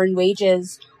pay more in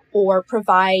wages or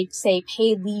provide, say,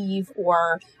 paid leave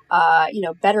or,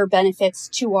 better benefits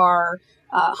to our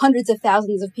hundreds of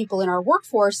thousands of people in our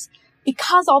workforce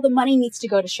because all the money needs to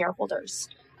go to shareholders.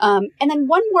 And then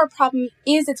one more problem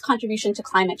is its contribution to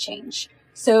climate change.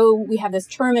 So we have this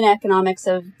term in economics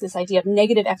of this idea of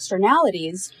negative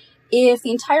externalities. If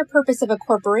the entire purpose of a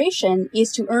corporation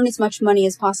is to earn as much money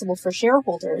as possible for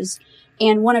shareholders,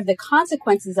 and one of the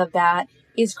consequences of that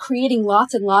is creating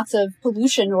lots and lots of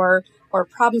pollution or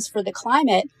problems for the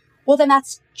climate, well, then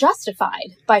that's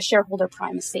justified by shareholder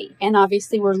primacy. And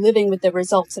obviously we're living with the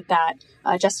results of that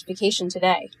justification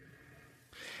today.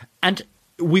 And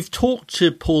we've talked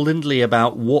to Paul Lindley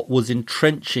about what was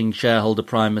entrenching shareholder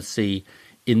primacy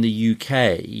in the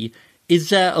UK. Is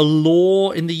there a law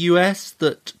in the US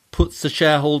that puts the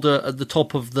shareholder at the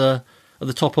top of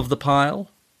the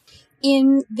pile?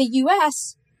 In the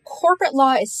US, corporate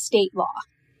law is state law.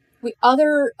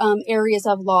 Other areas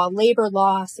of law, labor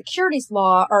law, securities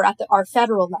law, are at our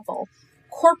federal level.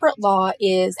 Corporate law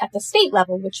is at the state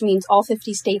level, which means all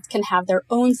 50 states can have their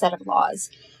own set of laws.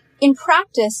 In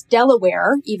practice,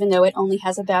 Delaware, even though it only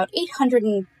has about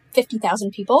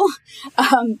 850,000 people,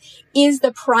 is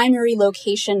the primary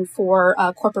location for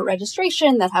corporate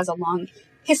registration that has a long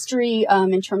history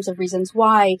in terms of reasons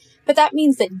why. But that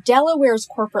means that Delaware's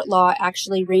corporate law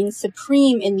actually reigns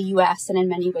supreme in the U.S. and in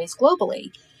many ways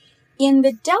globally. In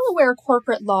the Delaware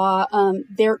corporate law,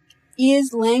 there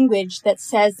is language that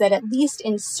says that at least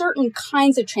in certain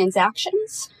kinds of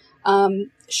transactions,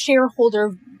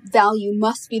 shareholder value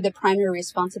must be the primary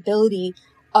responsibility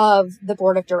of the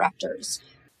board of directors.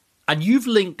 And you've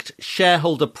linked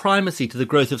shareholder primacy to the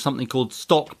growth of something called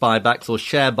stock buybacks or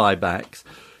share buybacks.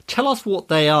 Tell us what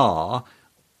they are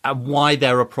and why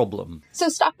they're a problem? So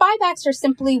stock buybacks are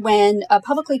simply when a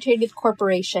publicly traded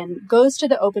corporation goes to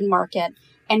the open market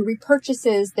and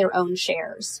repurchases their own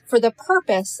shares for the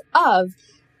purpose of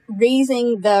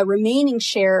raising the remaining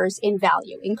shares in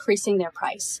value, increasing their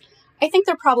price. I think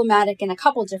they're problematic in a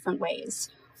couple different ways.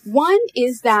 One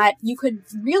is that you could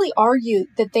really argue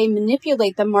that they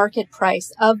manipulate the market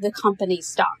price of the company's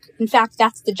stock. In fact,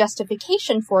 that's the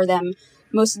justification for them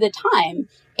most of the time.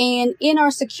 And in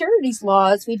our securities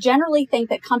laws, we generally think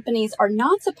that companies are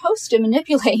not supposed to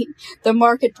manipulate the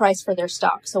market price for their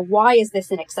stock. So why is this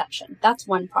an exception? That's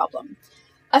one problem.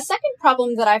 A second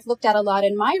problem that I've looked at a lot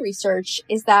in my research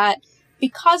is that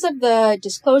because of the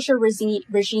disclosure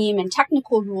regime and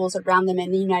technical rules around them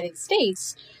in the United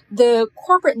States, the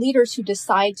corporate leaders who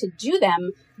decide to do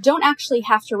them don't actually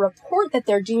have to report that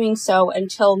they're doing so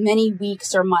until many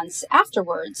weeks or months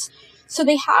afterwards. So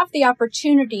they have the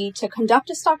opportunity to conduct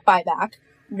a stock buyback,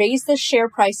 raise the share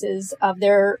prices of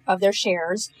their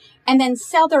shares, and then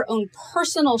sell their own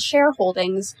personal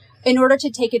shareholdings in order to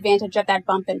take advantage of that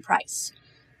bump in price.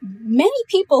 Many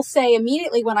people say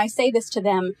immediately when I say this to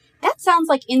them, that sounds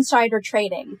like insider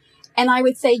trading. And I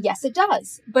would say, yes, it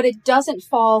does, but it doesn't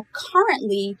fall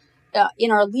currently in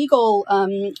our legal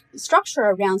structure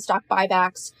around stock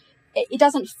buybacks. It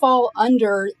doesn't fall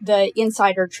under the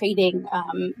insider trading,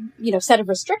 set of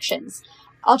restrictions.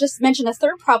 I'll just mention a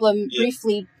third problem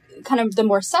briefly, kind of the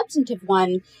more substantive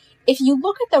one. If you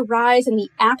look at the rise in the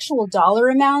actual dollar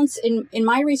amounts, in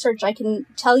my research, I can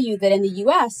tell you that in the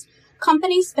U.S.,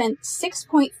 companies spent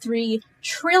 $6.3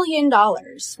 trillion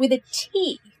with a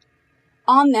T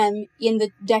on them in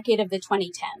the decade of the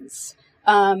 2010s.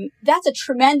 That's a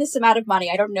tremendous amount of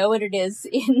money. I don't know what it is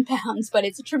in pounds, but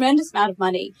it's a tremendous amount of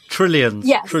money. Trillions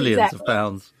exactly. Of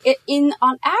pounds.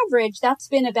 On average, that's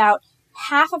been about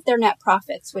half of their net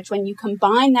profits, which when you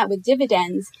combine that with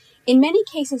dividends, in many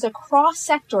cases across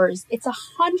sectors, it's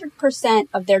 100%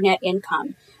 of their net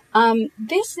income.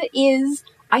 This is,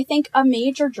 I think, a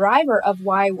major driver of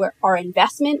why our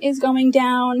investment is going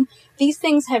down. These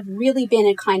things have really been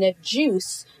a kind of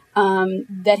juice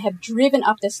that have driven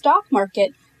up the stock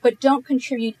market, but don't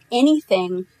contribute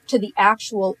anything to the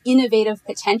actual innovative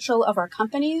potential of our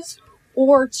companies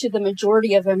or to the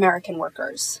majority of American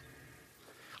workers.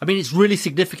 I mean, it's really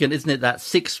significant, isn't it, that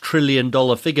 $6 trillion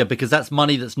figure, because that's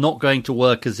money that's not going to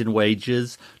workers in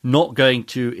wages, not going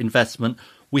to investment.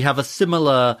 We have a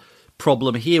similar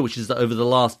problem here, which is that over the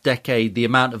last decade, the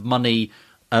amount of money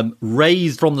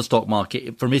raised from the stock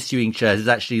market from issuing shares is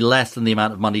actually less than the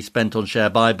amount of money spent on share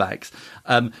buybacks.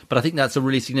 But I think that's a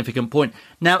really significant point.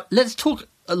 Now, let's talk,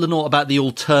 Lenore, about the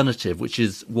alternative, which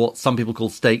is what some people call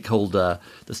the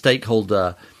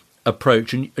stakeholder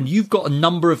approach. And you've got a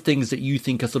number of things that you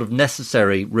think are sort of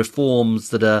necessary reforms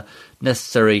that are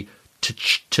necessary to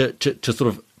sort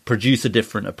of produce a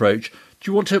different approach.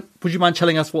 Would you mind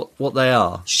telling us what they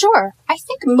are? Sure. I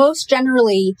think most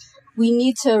generally, we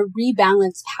need to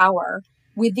rebalance power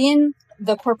within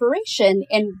the corporation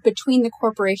and between the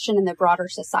corporation and the broader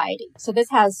society. So this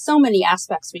has so many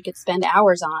aspects we could spend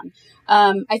hours on.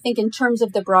 I think in terms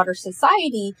of the broader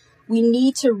society, we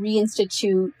need to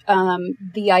reinstitute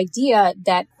the idea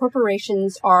that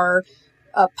corporations are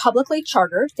publicly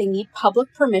chartered. They need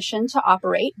public permission to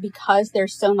operate because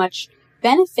there's so much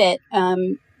benefit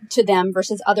to them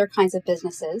versus other kinds of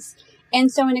businesses. And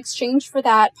so in exchange for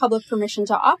that public permission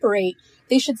to operate,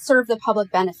 they should serve the public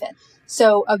benefit.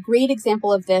 So a great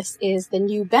example of this is the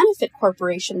new benefit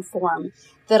corporation form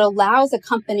that allows a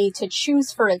company to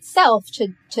choose for itself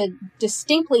to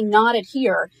distinctly not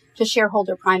adhere to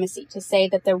shareholder primacy, to say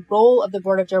that the role of the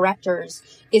board of directors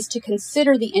is to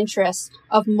consider the interests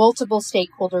of multiple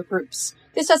stakeholder groups.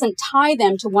 This doesn't tie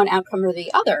them to one outcome or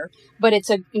the other, but it's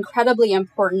an incredibly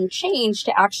important change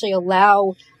to actually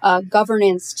allow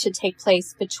governance to take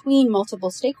place between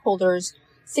multiple stakeholders,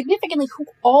 significantly who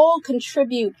all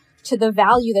contribute to the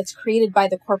value that's created by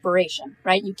the corporation,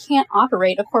 right? You can't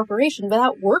operate a corporation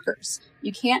without workers.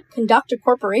 You can't conduct a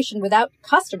corporation without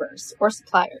customers or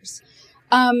suppliers.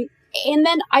 And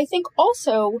then I think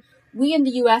also we in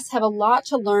the U.S. have a lot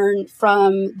to learn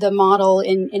from the model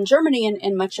in Germany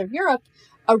and much of Europe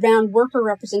around worker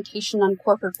representation on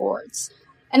corporate boards.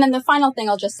 And then the final thing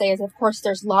I'll just say is, of course,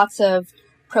 there's lots of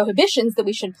prohibitions that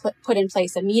we should put in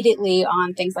place immediately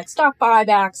on things like stock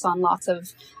buybacks, on lots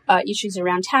of issues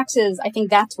around taxes. I think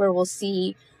that's where we'll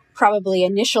see probably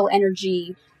initial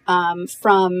energy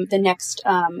from the next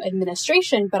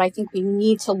administration. But I think we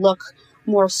need to look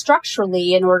more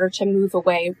structurally in order to move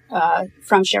away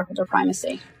from shareholder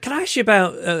primacy. Can I ask you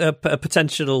about a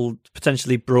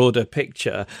potentially broader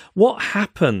picture? What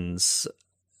happens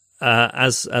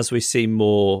as we see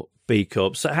more B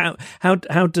Corp. So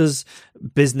how does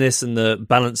business and the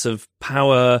balance of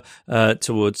power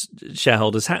towards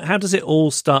shareholders, how does it all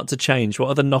start to change? What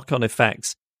are the knock-on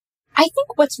effects? I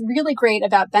think what's really great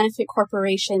about benefit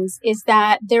corporations is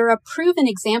that they're a proven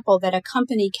example that a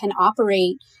company can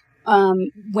operate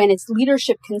when its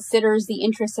leadership considers the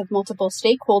interests of multiple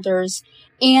stakeholders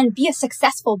and be a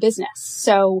successful business.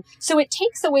 So it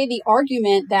takes away the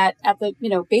argument that at the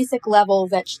basic level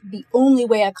that the only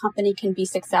way a company can be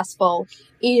successful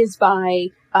is by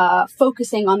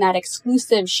focusing on that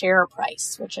exclusive share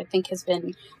price, which I think has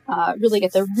been really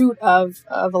at the root of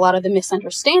a lot of the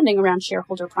misunderstanding around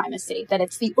shareholder primacy, that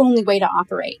it's the only way to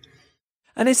operate.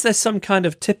 And is there some kind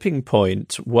of tipping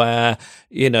point where,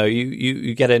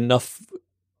 you get enough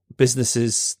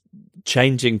businesses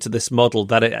changing to this model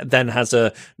that it then has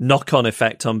a knock-on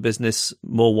effect on business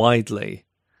more widely?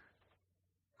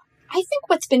 I think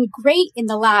what's been great in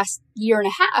the last year and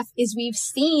a half is we've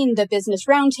seen the Business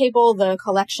Roundtable, the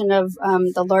collection of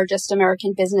the largest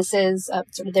American businesses,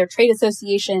 sort of their trade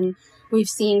association. We've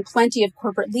seen plenty of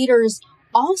corporate leaders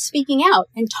all speaking out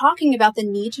and talking about the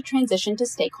need to transition to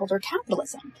stakeholder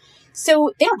capitalism.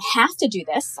 So they don't have to do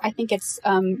this. I think it's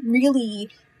really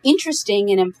interesting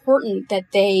and important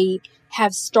that they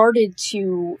have started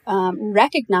to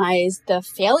recognize the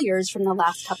failures from the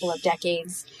last couple of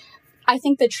decades. I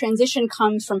think the transition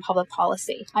comes from public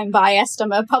policy. I'm biased.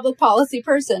 I'm a public policy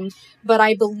person, but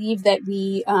I believe that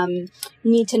we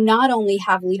need to not only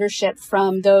have leadership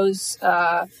from those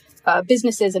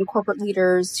businesses and corporate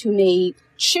leaders who may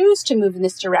choose to move in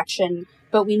this direction,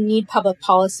 but we need public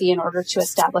policy in order to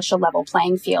establish a level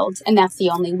playing field. And that's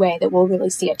the only way that we'll really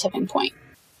see a tipping point.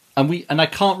 And I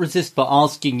can't resist but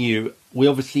asking you, we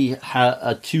obviously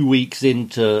are 2 weeks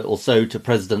into or so to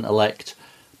President-elect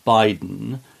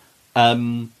Biden.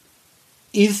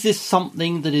 Is this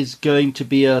something that is going to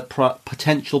be a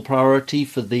potential priority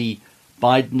for the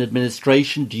Biden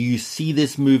administration? Do you see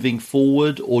this moving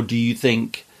forward, or do you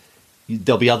think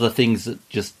there'll be other things that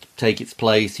just take its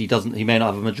place? He may not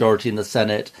have a majority in the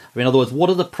Senate. I mean, in other words, what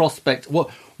are the prospects? What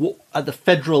at the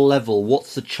federal level,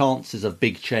 what's the chances of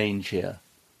big change here?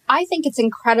 I think it's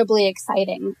incredibly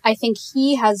exciting. I think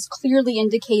he has clearly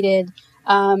indicated,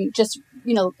 I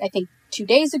think 2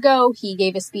 days ago, he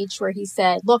gave a speech where he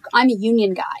said, look, I'm a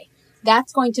union guy.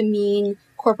 That's going to mean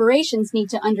corporations need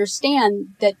to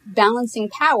understand that balancing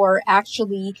power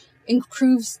actually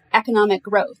improves economic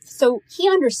growth. So he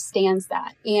understands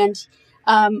that. And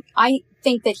I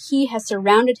think that he has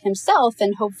surrounded himself,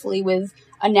 and hopefully with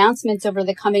announcements over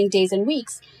the coming days and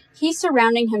weeks, he's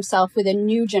surrounding himself with a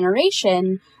new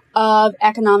generation of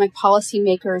economic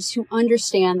policymakers who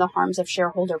understand the harms of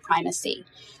shareholder primacy.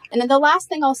 And then the last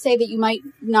thing I'll say that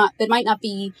might not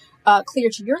be clear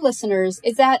to your listeners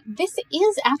is that this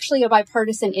is actually a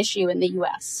bipartisan issue in the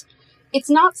U.S. It's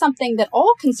not something that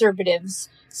all conservatives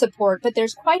support, but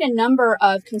there's quite a number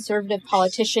of conservative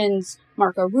politicians,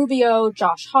 Marco Rubio,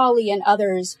 Josh Hawley, and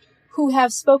others, who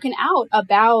have spoken out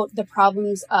about the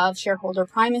problems of shareholder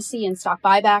primacy and stock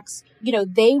buybacks.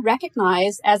 They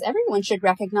recognize, as everyone should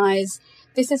recognize,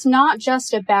 this is not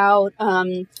just about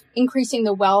increasing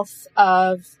the wealth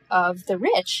of the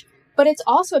rich, but it's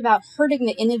also about hurting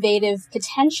the innovative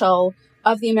potential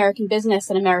of the American business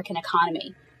and American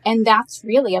economy. And that's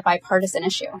really a bipartisan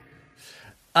issue.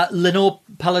 Lenore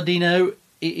Palladino,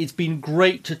 it's been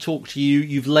great to talk to you.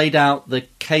 You've laid out the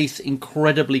case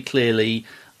incredibly clearly.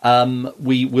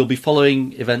 We will be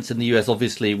following events in the US,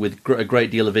 obviously, with a great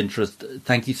deal of interest.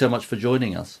 Thank you so much for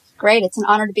joining us. Great. It's an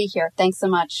honor to be here. Thanks so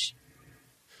much.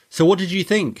 So what did you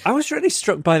think? I was really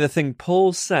struck by the thing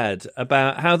Paul said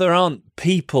about how there aren't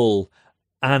people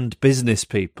and business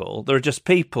people. There are just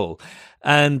people,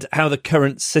 and how the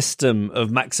current system of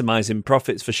maximizing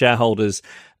profits for shareholders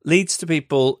leads to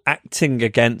people acting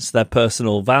against their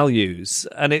personal values.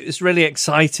 And it's really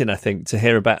exciting, I think, to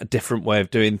hear about a different way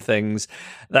of doing things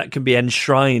that can be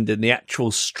enshrined in the actual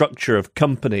structure of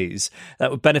companies that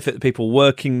would benefit the people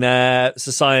working there,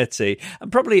 society,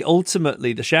 and probably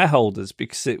ultimately the shareholders,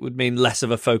 because it would mean less of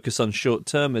a focus on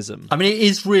short-termism. I mean, it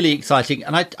is really exciting.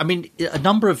 And I mean, a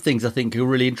number of things I think are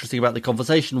really interesting about the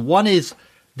conversation. One is,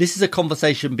 this is a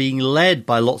conversation being led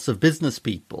by lots of business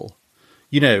people.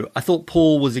 I thought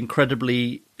Paul was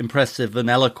incredibly impressive and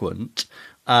eloquent.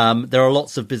 There are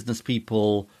lots of business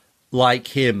people like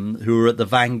him who are at the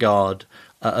vanguard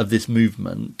of this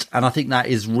movement, and I think that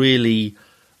is really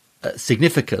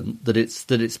significant. That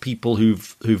it's people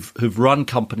who've run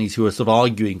companies who are sort of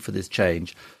arguing for this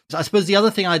change. So I suppose the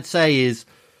other thing I'd say is,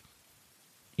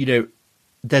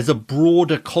 there's a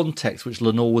broader context which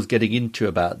Lenore was getting into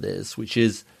about this, which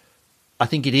is, I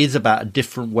think it is about a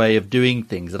different way of doing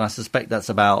things. And I suspect that's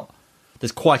about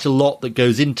there's quite a lot that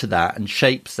goes into that and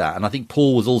shapes that. And I think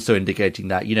Paul was also indicating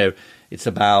that,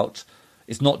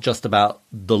 it's not just about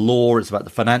the law, it's about the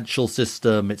financial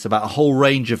system, it's about a whole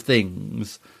range of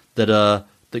things that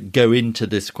go into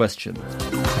this question.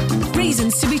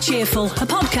 Reasons to be Cheerful, a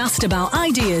podcast about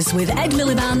ideas with Ed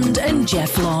Miliband and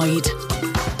Jeff Lloyd.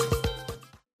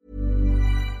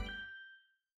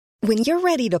 When you're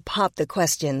ready to pop the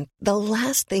question, the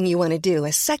last thing you want to do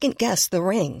is second-guess the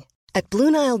ring. At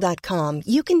BlueNile.com,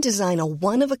 you can design a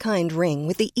one-of-a-kind ring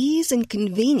with the ease and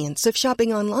convenience of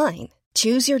shopping online.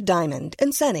 Choose your diamond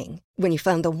and setting. When you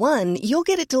find the one, you'll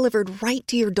get it delivered right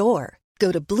to your door.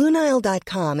 Go to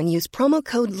BlueNile.com and use promo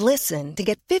code LISTEN to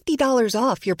get $50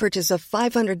 off your purchase of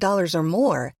 $500 or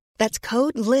more. That's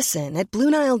code LISTEN at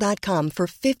BlueNile.com for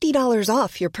 $50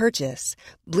 off your purchase.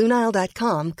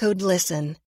 BlueNile.com, code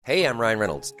LISTEN. Hey, I'm Ryan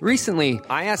Reynolds. Recently,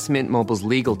 I asked Mint Mobile's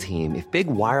legal team if big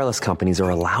wireless companies are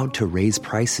allowed to raise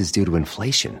prices due to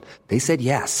inflation. They said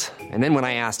yes. And then when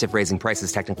I asked if raising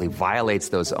prices technically violates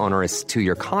those onerous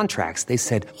 2-year contracts, they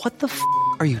said, "What the f***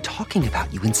 are you talking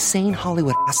about, you insane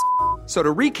Hollywood ass?" So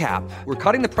to recap, we're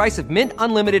cutting the price of Mint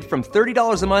Unlimited from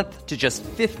 $30 a month to just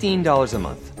 $15 a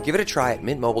month. Give it a try at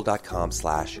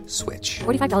mintmobile.com/switch.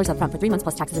 $45 up front for 3 months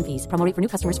plus taxes and fees. Promo rate for new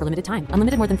customers for limited time.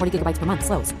 Unlimited more than 40 gigabytes per month.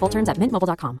 Slows full terms at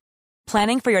mintmobile.com.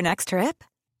 Planning for your next trip?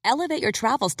 Elevate your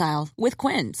travel style with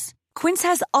Quince. Quince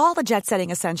has all the jet-setting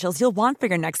essentials you'll want for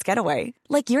your next getaway,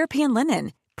 like European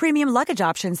linen, premium luggage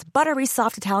options, buttery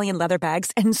soft Italian leather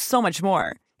bags, and so much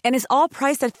more. And is all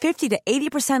priced at 50 to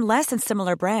 80% less than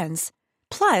similar brands.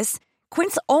 Plus,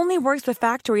 Quince only works with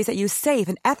factories that use safe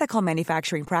and ethical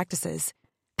manufacturing practices.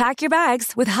 Pack your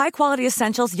bags with high-quality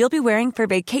essentials you'll be wearing for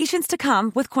vacations to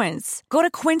come with Quince. Go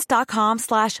to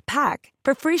quince.com/pack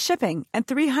for free shipping and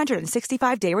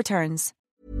 365-day returns.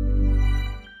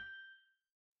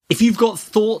 If you've got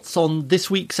thoughts on this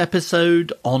week's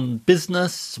episode on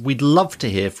business, we'd love to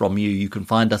hear from you. You can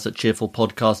find us at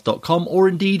cheerfulpodcast.com, or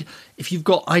indeed, if you've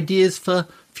got ideas for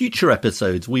future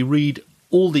episodes, we read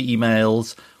all the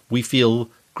emails. We feel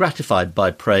gratified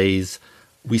by praise.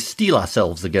 We steel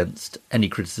ourselves against any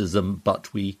criticism,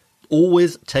 but we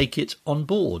always take it on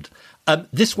board.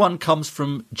 This one comes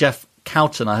from Jeff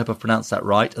Cowton. I hope I've pronounced that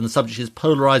right. And the subject is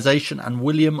polarisation and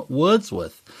William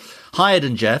Wordsworth. Hi, Ed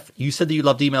and Jeff. You said that you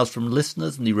loved emails from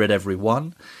listeners and you read every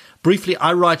one. Briefly,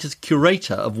 I write as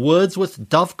curator of Wordsworth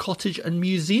Dove Cottage and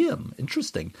Museum.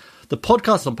 Interesting. The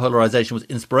podcast on polarisation was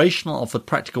inspirational and offered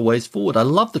practical ways forward. I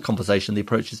love the conversation the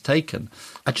approach is taken.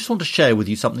 I just want to share with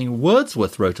you something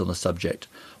Wordsworth wrote on the subject.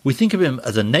 We think of him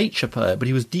as a nature poet, but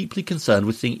he was deeply concerned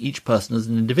with seeing each person as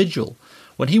an individual.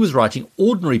 When he was writing,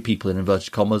 ordinary people, in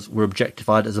inverted commas, were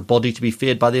objectified as a body to be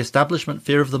feared by the establishment,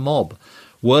 fear of the mob.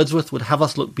 Wordsworth would have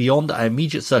us look beyond our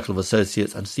immediate circle of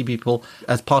associates and see people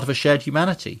as part of a shared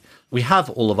humanity. We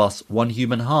have, all of us, one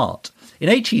human heart. In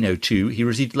 1802, he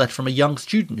received a letter from a young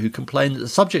student who complained that the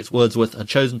subjects Wordsworth had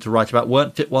chosen to write about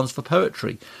weren't fit ones for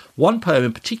poetry. One poem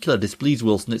in particular displeased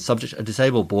Wilson, its subject a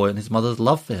disabled boy and his mother's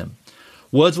love for him.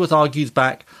 Wordsworth argues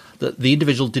back that the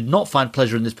individual did not find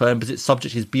pleasure in this poem because its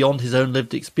subject is beyond his own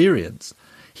lived experience.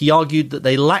 He argued that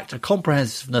they lacked a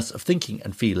comprehensiveness of thinking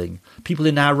and feeling. People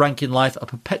in our rank in life are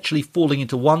perpetually falling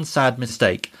into one sad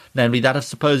mistake, namely that of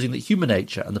supposing that human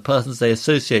nature and the persons they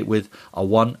associate with are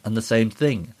one and the same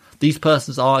thing. These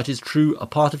persons are, it is true, a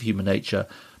part of human nature,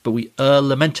 but we err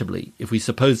lamentably if we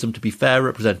suppose them to be fair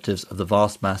representatives of the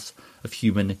vast mass of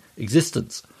human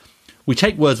existence. We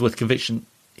take Wordsworth's conviction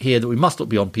here that we must look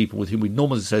beyond people with whom we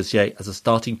normally associate as a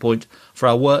starting point for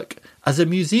our work as a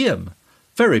museum.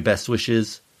 Very best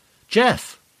wishes,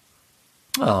 Jeff.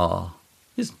 Ah,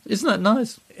 isn't that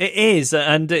nice? It is,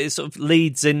 and it sort of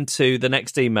leads into the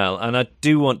next email. And I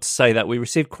do want to say that we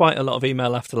received quite a lot of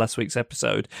email after last week's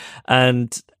episode,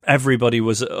 and everybody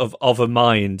was of a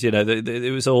mind. You know,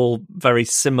 it was all very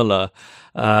similar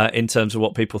in terms of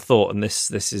what people thought, and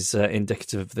this is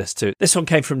indicative of this too. This one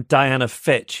came from Diana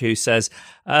Fitch, who says,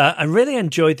 I really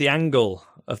enjoyed the angle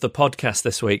of the podcast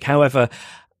this week. However,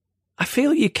 I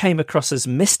feel you came across as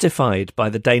mystified by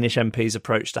the Danish MP's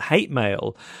approach to hate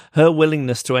mail. Her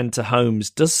willingness to enter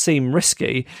homes does seem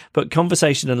risky, but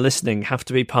conversation and listening have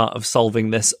to be part of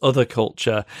solving this other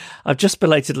culture. I've just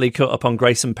belatedly caught up on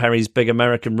Grayson Perry's Big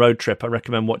American Road Trip. I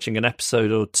recommend watching an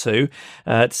episode or two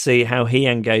to see how he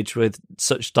engaged with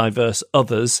such diverse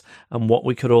others and what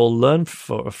we could all learn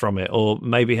from it, or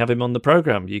maybe have him on the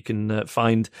programme. You can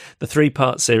find the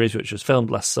 3-part series, which was filmed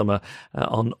last summer,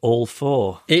 on All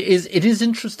 4. It is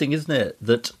interesting, isn't it,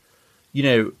 that, you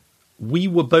know, we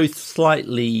were both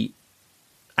slightly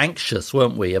anxious,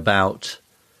 weren't we, about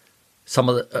some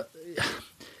of the...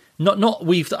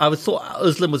 I thought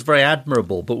Özlem was very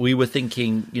admirable, but we were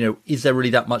thinking, is there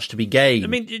really that much to be gained? I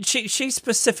mean, she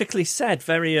specifically said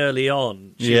very early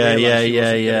on, she yeah, realised she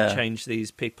wasn't going to change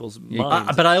these people's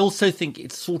minds. But I also think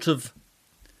it's sort of,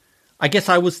 I guess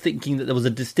I was thinking that there was a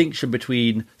distinction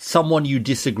between someone you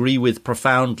disagree with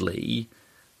profoundly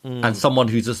and someone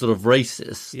who's a sort of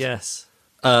racist. Yes.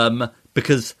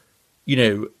 Because,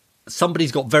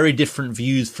 somebody's got very different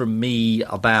views from me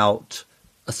about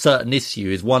a certain issue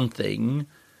is one thing,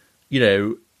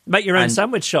 Make your own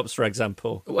sandwich shops, for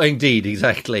example. Well, indeed,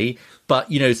 exactly. But,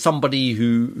 somebody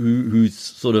who's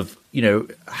sort of,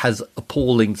 has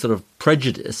appalling sort of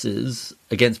prejudices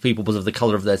against people because of the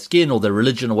colour of their skin or their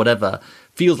religion or whatever,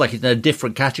 feels like it's in a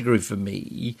different category for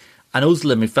me. And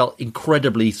Özlem felt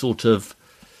incredibly sort of,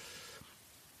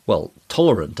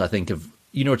 tolerant, I think, of,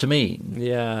 you know what I mean?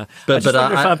 Yeah. I just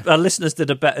wonder if our listeners did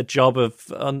a better job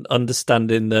of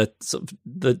understanding the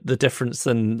difference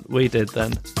than we did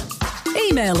then.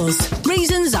 Email us,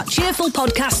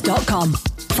 reasons@cheerfulpodcast.com.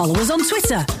 Follow us on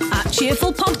Twitter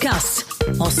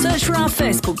 @cheerfulpodcast, or search for our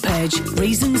Facebook page,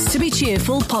 Reasons to be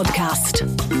Cheerful Podcast.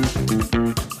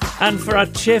 And for our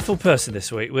cheerful person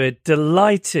this week, we're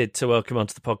delighted to welcome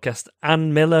onto the podcast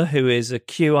Anne Miller, who is a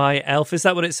QI elf. Is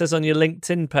that what it says on your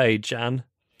LinkedIn page, Anne?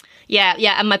 Yeah,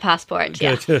 and my passport,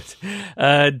 Good.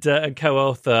 And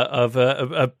co-author of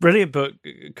a brilliant book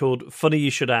called Funny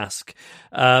You Should Ask.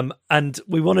 And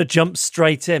we want to jump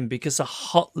straight in because a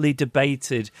hotly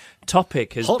debated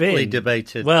topic has been... Hotly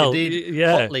debated. Well, indeed,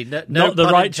 yeah. Hotly. No not the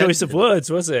right intended. choice of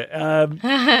words, was it?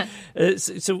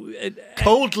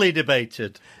 Coldly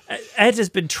debated. Ed has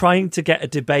been trying to get a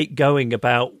debate going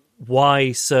about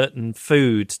why certain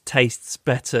food tastes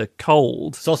better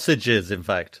cold. Sausages, in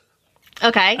fact.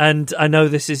 Okay. And I know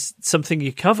this is something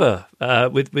you cover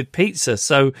with pizza.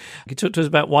 So you can talk to us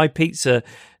about why pizza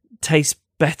tastes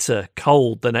better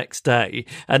cold the next day.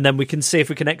 And then we can see if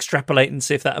we can extrapolate and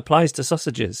see if that applies to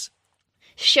sausages.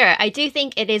 Sure, I do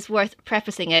think it is worth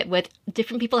prefacing it with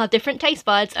different people have different taste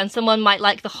buds, and someone might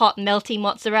like the hot, melty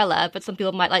mozzarella, but some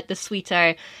people might like the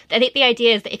sweeter. I think the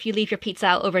idea is that if you leave your pizza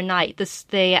out overnight,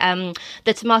 the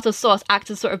tomato sauce acts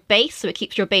as sort of base, so it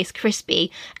keeps your base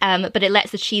crispy, but it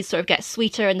lets the cheese sort of get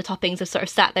sweeter, and the toppings have sort of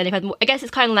sat there. I guess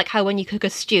it's kind of like how when you cook a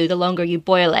stew, the longer you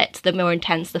boil it, the more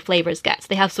intense the flavours get. So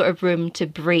they have sort of room to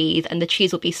breathe, and the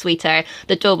cheese will be sweeter,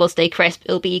 the dough will stay crisp,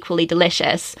 it'll be equally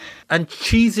delicious. And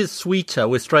cheese is sweeter.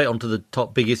 We're straight onto the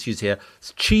top big issues here.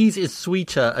 Cheese is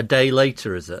sweeter a day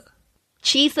later, is it?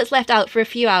 Cheese that's left out for a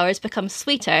few hours becomes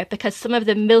sweeter because some of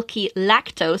the milky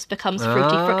lactose becomes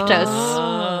fruity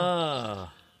fructose.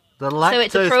 The lactose so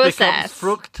it's a process. becomes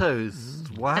fructose.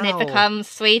 Wow. And it becomes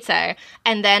sweeter.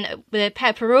 And then with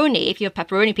pepperoni, if you have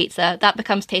pepperoni pizza, that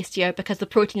becomes tastier because the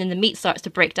protein in the meat starts to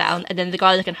break down, and then the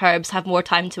garlic and herbs have more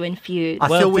time to infuse. I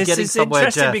feel we're this getting is somewhere,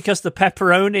 interesting Jeff. because the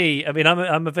pepperoni, I mean,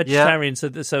 I'm a vegetarian, so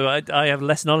I have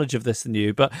less knowledge of this than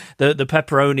you, but the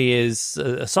pepperoni is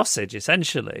a sausage,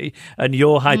 essentially, and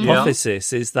your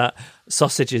hypothesis is that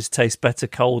sausages taste better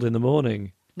cold in the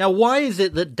morning. Now, why is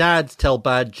it that dads tell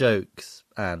bad jokes,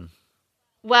 Anne?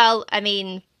 Well, I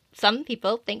mean, some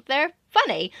people think they're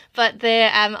funny, but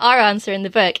our answer in the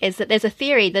book is that there's a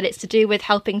theory that it's to do with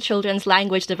helping children's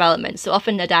language development. So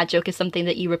often a dad joke is something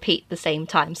that you repeat the same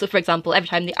time. So for example, every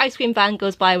time the ice cream van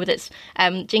goes by with its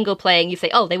jingle playing, you say,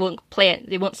 oh, they won't play it,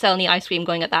 they won't sell any ice cream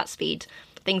going at that speed,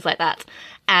 things like that.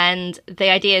 And the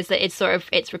idea is that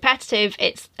it's repetitive,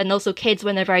 and also kids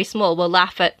when they're very small will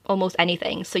laugh at almost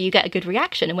anything. So you get a good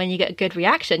reaction, and when you get a good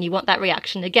reaction, you want that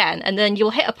reaction again. And then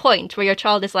you'll hit a point where your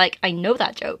child is like, I know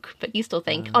that joke, but you still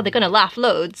think, oh, they're going to laugh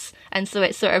loads. And so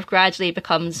it sort of gradually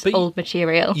becomes old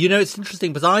material. You know, it's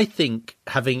interesting because I think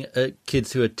having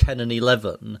kids who are 10 and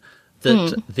 11,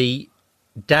 that the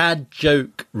dad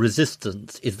joke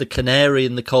resistance is the canary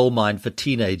in the coal mine for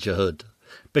teenagerhood.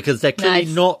 Because they're clearly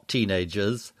not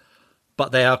teenagers,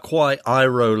 but they are quite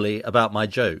eye-rolly about my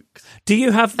jokes. Do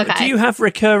you have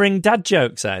recurring dad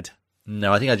jokes, Ed?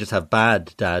 No, I think I just have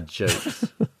bad dad jokes.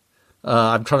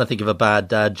 I'm trying to think of a bad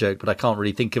dad joke, but I can't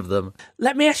really think of them.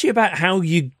 Let me ask you about how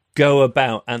you go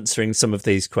about answering some of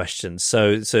these questions.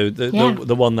 So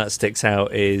the one that sticks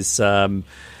out is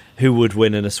who would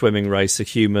win in a swimming race, a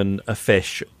human, a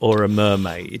fish, or a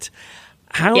mermaid?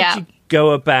 How do you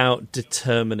go about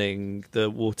determining the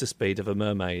water speed of a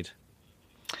mermaid?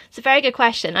 It's a very good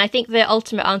question. I think the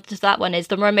ultimate answer to that one is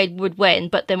the mermaid would win,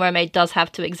 but the mermaid does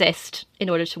have to exist in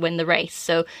order to win the race.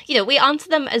 So, we answer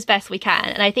them as best we can.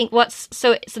 And I think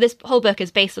so this whole book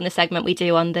is based on the segment we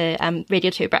do on the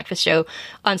Radio 2 Breakfast Show,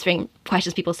 answering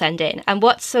questions people send in. And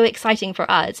what's so exciting for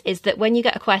us is that when you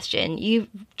get a question, you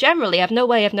generally have no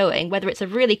way of knowing whether it's a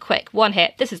really quick one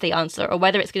hit, this is the answer, or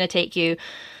whether it's going to take you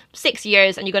 6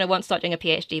 years and you're going to want to start doing a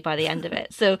PhD by the end of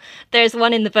it. So there's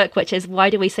one in the book which is, why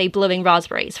do we say blowing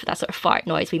raspberries, for that sort of fart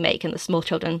noise we make and the small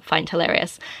children find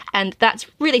hilarious? And that's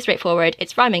really straightforward.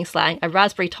 It's rhyming slang. A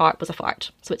raspberry tart was a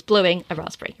fart. So it's blowing a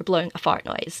raspberry. You're blowing a fart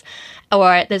noise.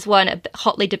 Or there's one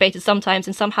hotly debated sometimes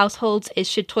in some households is,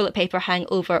 should toilet paper hang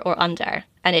over or under?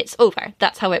 And it's over.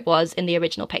 That's how it was in the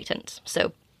original patent.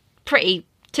 So pretty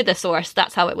to the source,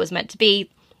 that's how it was meant to be.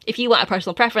 If you want a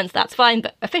personal preference, that's fine,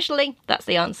 but officially, that's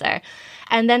the answer.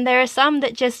 And then there are some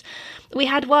that just... We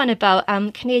had one about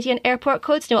Canadian airport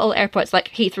codes. All airports, like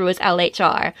Heathrow is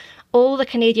LHR. All the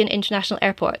Canadian international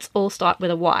airports all start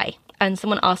with a Y. And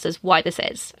someone asked us why this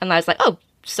is. And I was like, oh,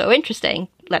 so interesting.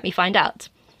 Let me find out.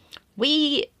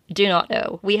 We do not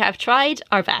know. We have tried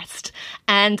our best.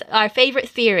 And our favourite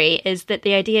theory is that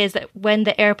the idea is that when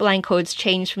the airline codes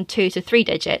changed from 2 to 3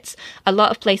 digits, a lot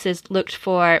of places looked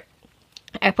for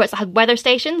airports that had weather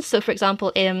stations. So, for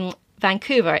example, in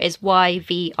Vancouver is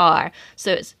YVR.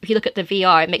 So if you look at the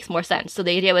VR, it makes more sense. So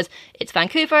the idea was, it's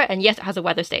Vancouver, and yes, it has a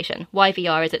weather station.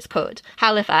 YVR is its code.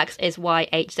 Halifax is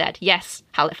YHZ. Yes,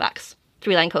 Halifax.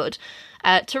 3-line code.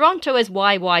 Toronto is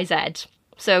YYZ.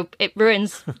 So it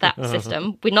ruins that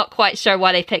system. We're not quite sure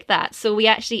why they picked that. So we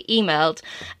actually emailed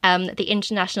the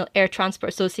International Air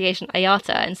Transport Association,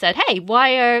 IATA, and said, hey,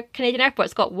 why are Canadian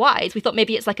airports got Ys? We thought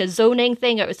maybe it's like a zoning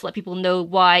thing, or it was to let people know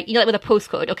why, like with a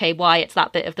postcode, okay, why it's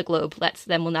that bit of the globe.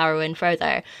 Then we'll narrow in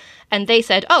further. And they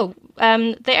said,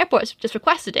 the airports just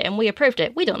requested it and we approved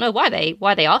it. We don't know why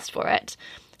they asked for it.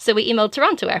 So we emailed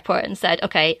Toronto Airport and said,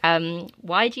 okay,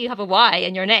 why do you have a Y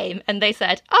in your name? And they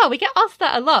said, we get asked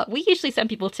that a lot. We usually send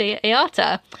people to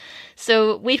IATA.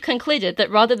 So we've concluded that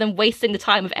rather than wasting the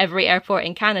time of every airport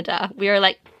in Canada, we are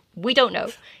like, we don't know.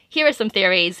 Here are some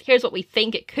theories. Here's what we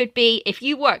think it could be. If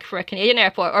you work for a Canadian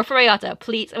airport or for IATA,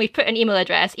 please, and we've put an email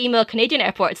address, email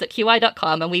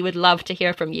canadianairports@qi.com, and we would love to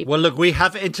hear from you. Well, look, we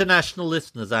have international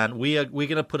listeners, Anne. We're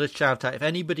going to put a shout out. If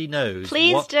anybody knows,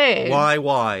 please do.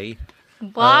 Why?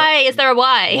 Why is there a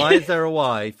Y? Why is there a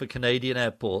Y for Canadian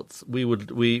airports?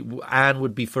 Anne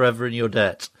would be forever in your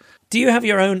debt. Do you have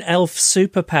your own elf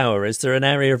superpower? Is there an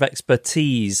area of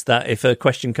expertise that if a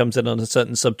question comes in on a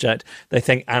certain subject, they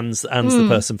think Anne's the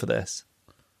person for this?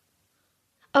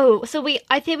 Oh, so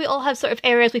I think we all have sort of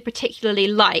areas we particularly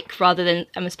like rather than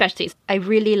specialties. I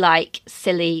really like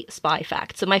silly spy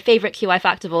facts. So my favourite QI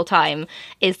fact of all time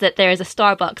is that there is a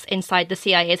Starbucks inside the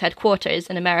CIA's headquarters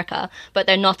in America, but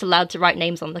they're not allowed to write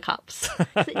names on the cups.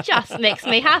 It just makes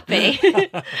me happy.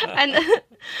 And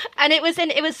it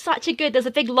was such a good, there's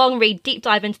a big long read, deep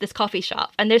dive into this coffee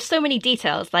shop. And there's so many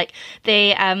details, like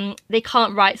they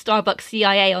can't write Starbucks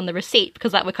CIA on the receipt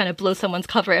because that would kind of blow someone's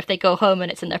cover if they go home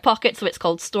and it's in their pocket. So it's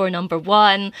called store number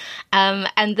 1.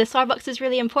 And the Starbucks is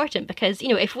really important because,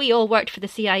 if we all worked for the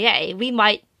CIA, we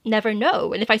might never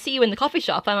know. And if I see you in the coffee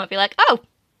shop, I might be like, oh,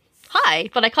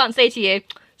 hi. But I can't say to you,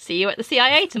 see you at the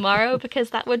CIA tomorrow, because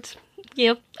that would,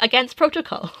 against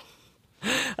protocol.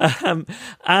 This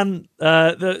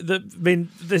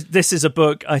is a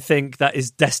book I think that is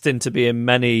destined to be in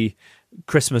many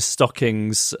Christmas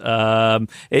stockings.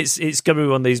 It's going to be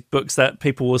one of these books that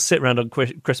people will sit around on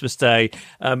Christmas Day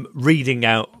reading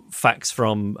out facts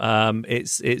from.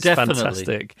 It's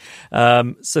fantastic.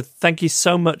 So thank you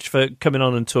so much for coming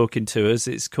on and talking to us.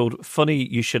 It's called Funny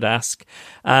You Should Ask.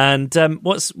 And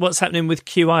what's happening with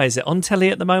QI? Is it on telly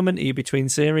at the moment? Are you between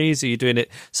series? Are you doing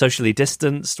it socially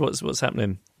distanced? What's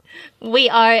happening? We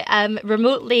are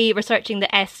remotely researching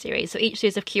the S series. So each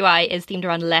series of QI is themed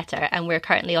around a letter, and we're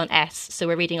currently on S. So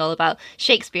we're reading all about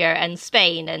Shakespeare and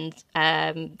Spain and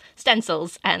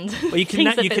stencils and. Well, you can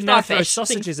now throw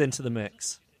sausages into the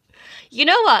mix. You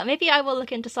know what? Maybe I will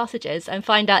look into sausages and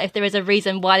find out if there is a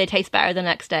reason why they taste better the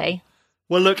next day.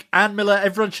 Well, look, Anne Miller,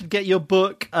 everyone should get your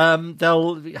book.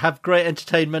 They'll have great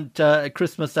entertainment at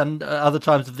Christmas and other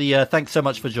times of the year. Thanks so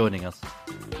much for joining us.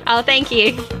 Oh, thank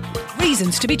you.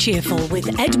 Reasons to be Cheerful with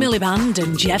Ed Miliband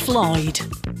and Jeff Lloyd.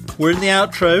 We're in the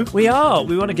outro. We are.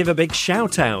 We want to give a big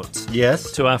shout out.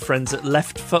 Yes. To our friends at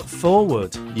Left Foot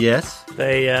Forward. Yes.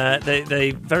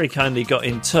 They very kindly got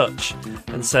in touch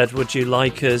and said, would you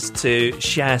like us to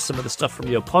share some of the stuff from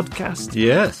your podcast?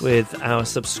 Yes. With our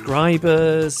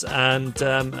subscribers, and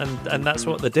that's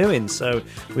what they're doing. So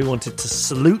we wanted to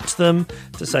salute them,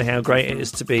 to say how great it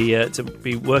is to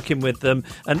be working with them,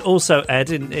 and also Ed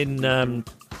in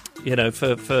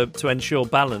to ensure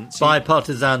balance.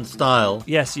 Bipartisan style.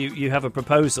 Yes, you have a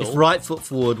proposal. If Right Foot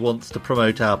Forward wants to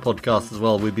promote our podcast as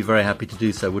well, we'd be very happy to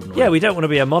do so, wouldn't we? Yeah, we don't want to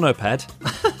be a monoped. I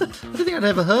don't think I'd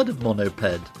ever heard of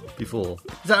monoped before.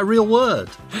 Is that a real word?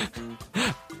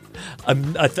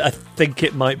 I think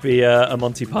it might be a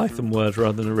Monty Python word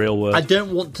rather than a real word. I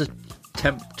don't want to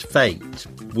tempt fate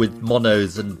with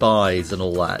monos and bis and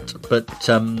all that, but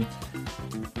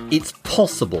it's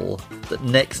possible that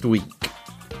next week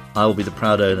I will be the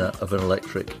proud owner of an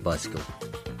electric bicycle.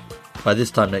 By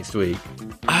this time next week.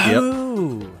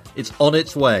 Oh! Yep, it's on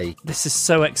its way. This is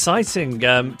so exciting.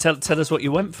 Tell us what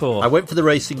you went for. I went for the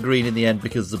racing green in the end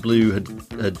because the blue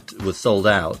was sold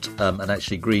out, and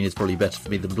actually green is probably better for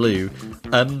me than blue.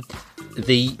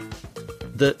 The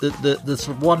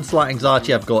sort of one slight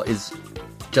anxiety I've got is,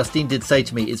 Justine did say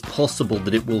to me, it's possible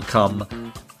that it will come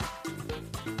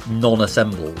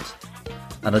non-assembled.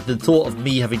 And the thought of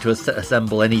me having to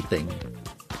assemble anything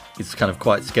is kind of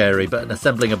quite scary. But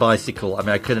assembling a bicycle, I mean,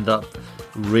 I could end up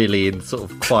really in sort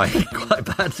of quite a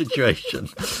bad situation.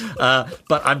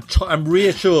 But I'm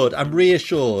reassured. I'm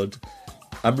reassured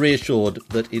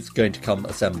that it's going to come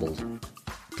assembled,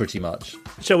 pretty much.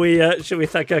 Shall we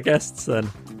thank our guests then?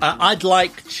 I'd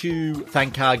like to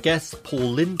thank our guests, Paul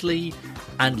Lindley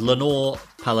and Lenore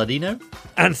Palladino.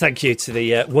 And thank you to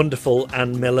the wonderful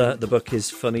Anne Miller. The book is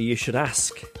Funny You Should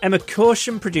Ask. Emma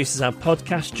Caution produces our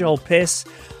podcast. Joel Pearce.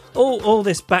 All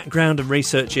this background and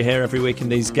research you hear every week in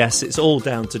these guests, it's all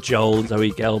down to Joel,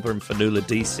 Zoe Gelber and Fanula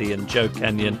DC and Joe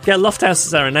Kenyon. Yeah, Lofthouse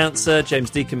is our announcer. James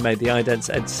Deacon made the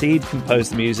idents. Ed Seed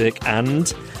composed the music, and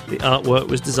the artwork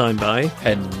was designed by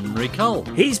Henry Cole.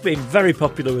 He's been very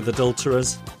popular with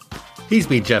adulterers. He's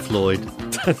been Jeff Lloyd.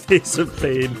 These have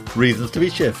been Reasons to be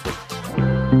Cheerful.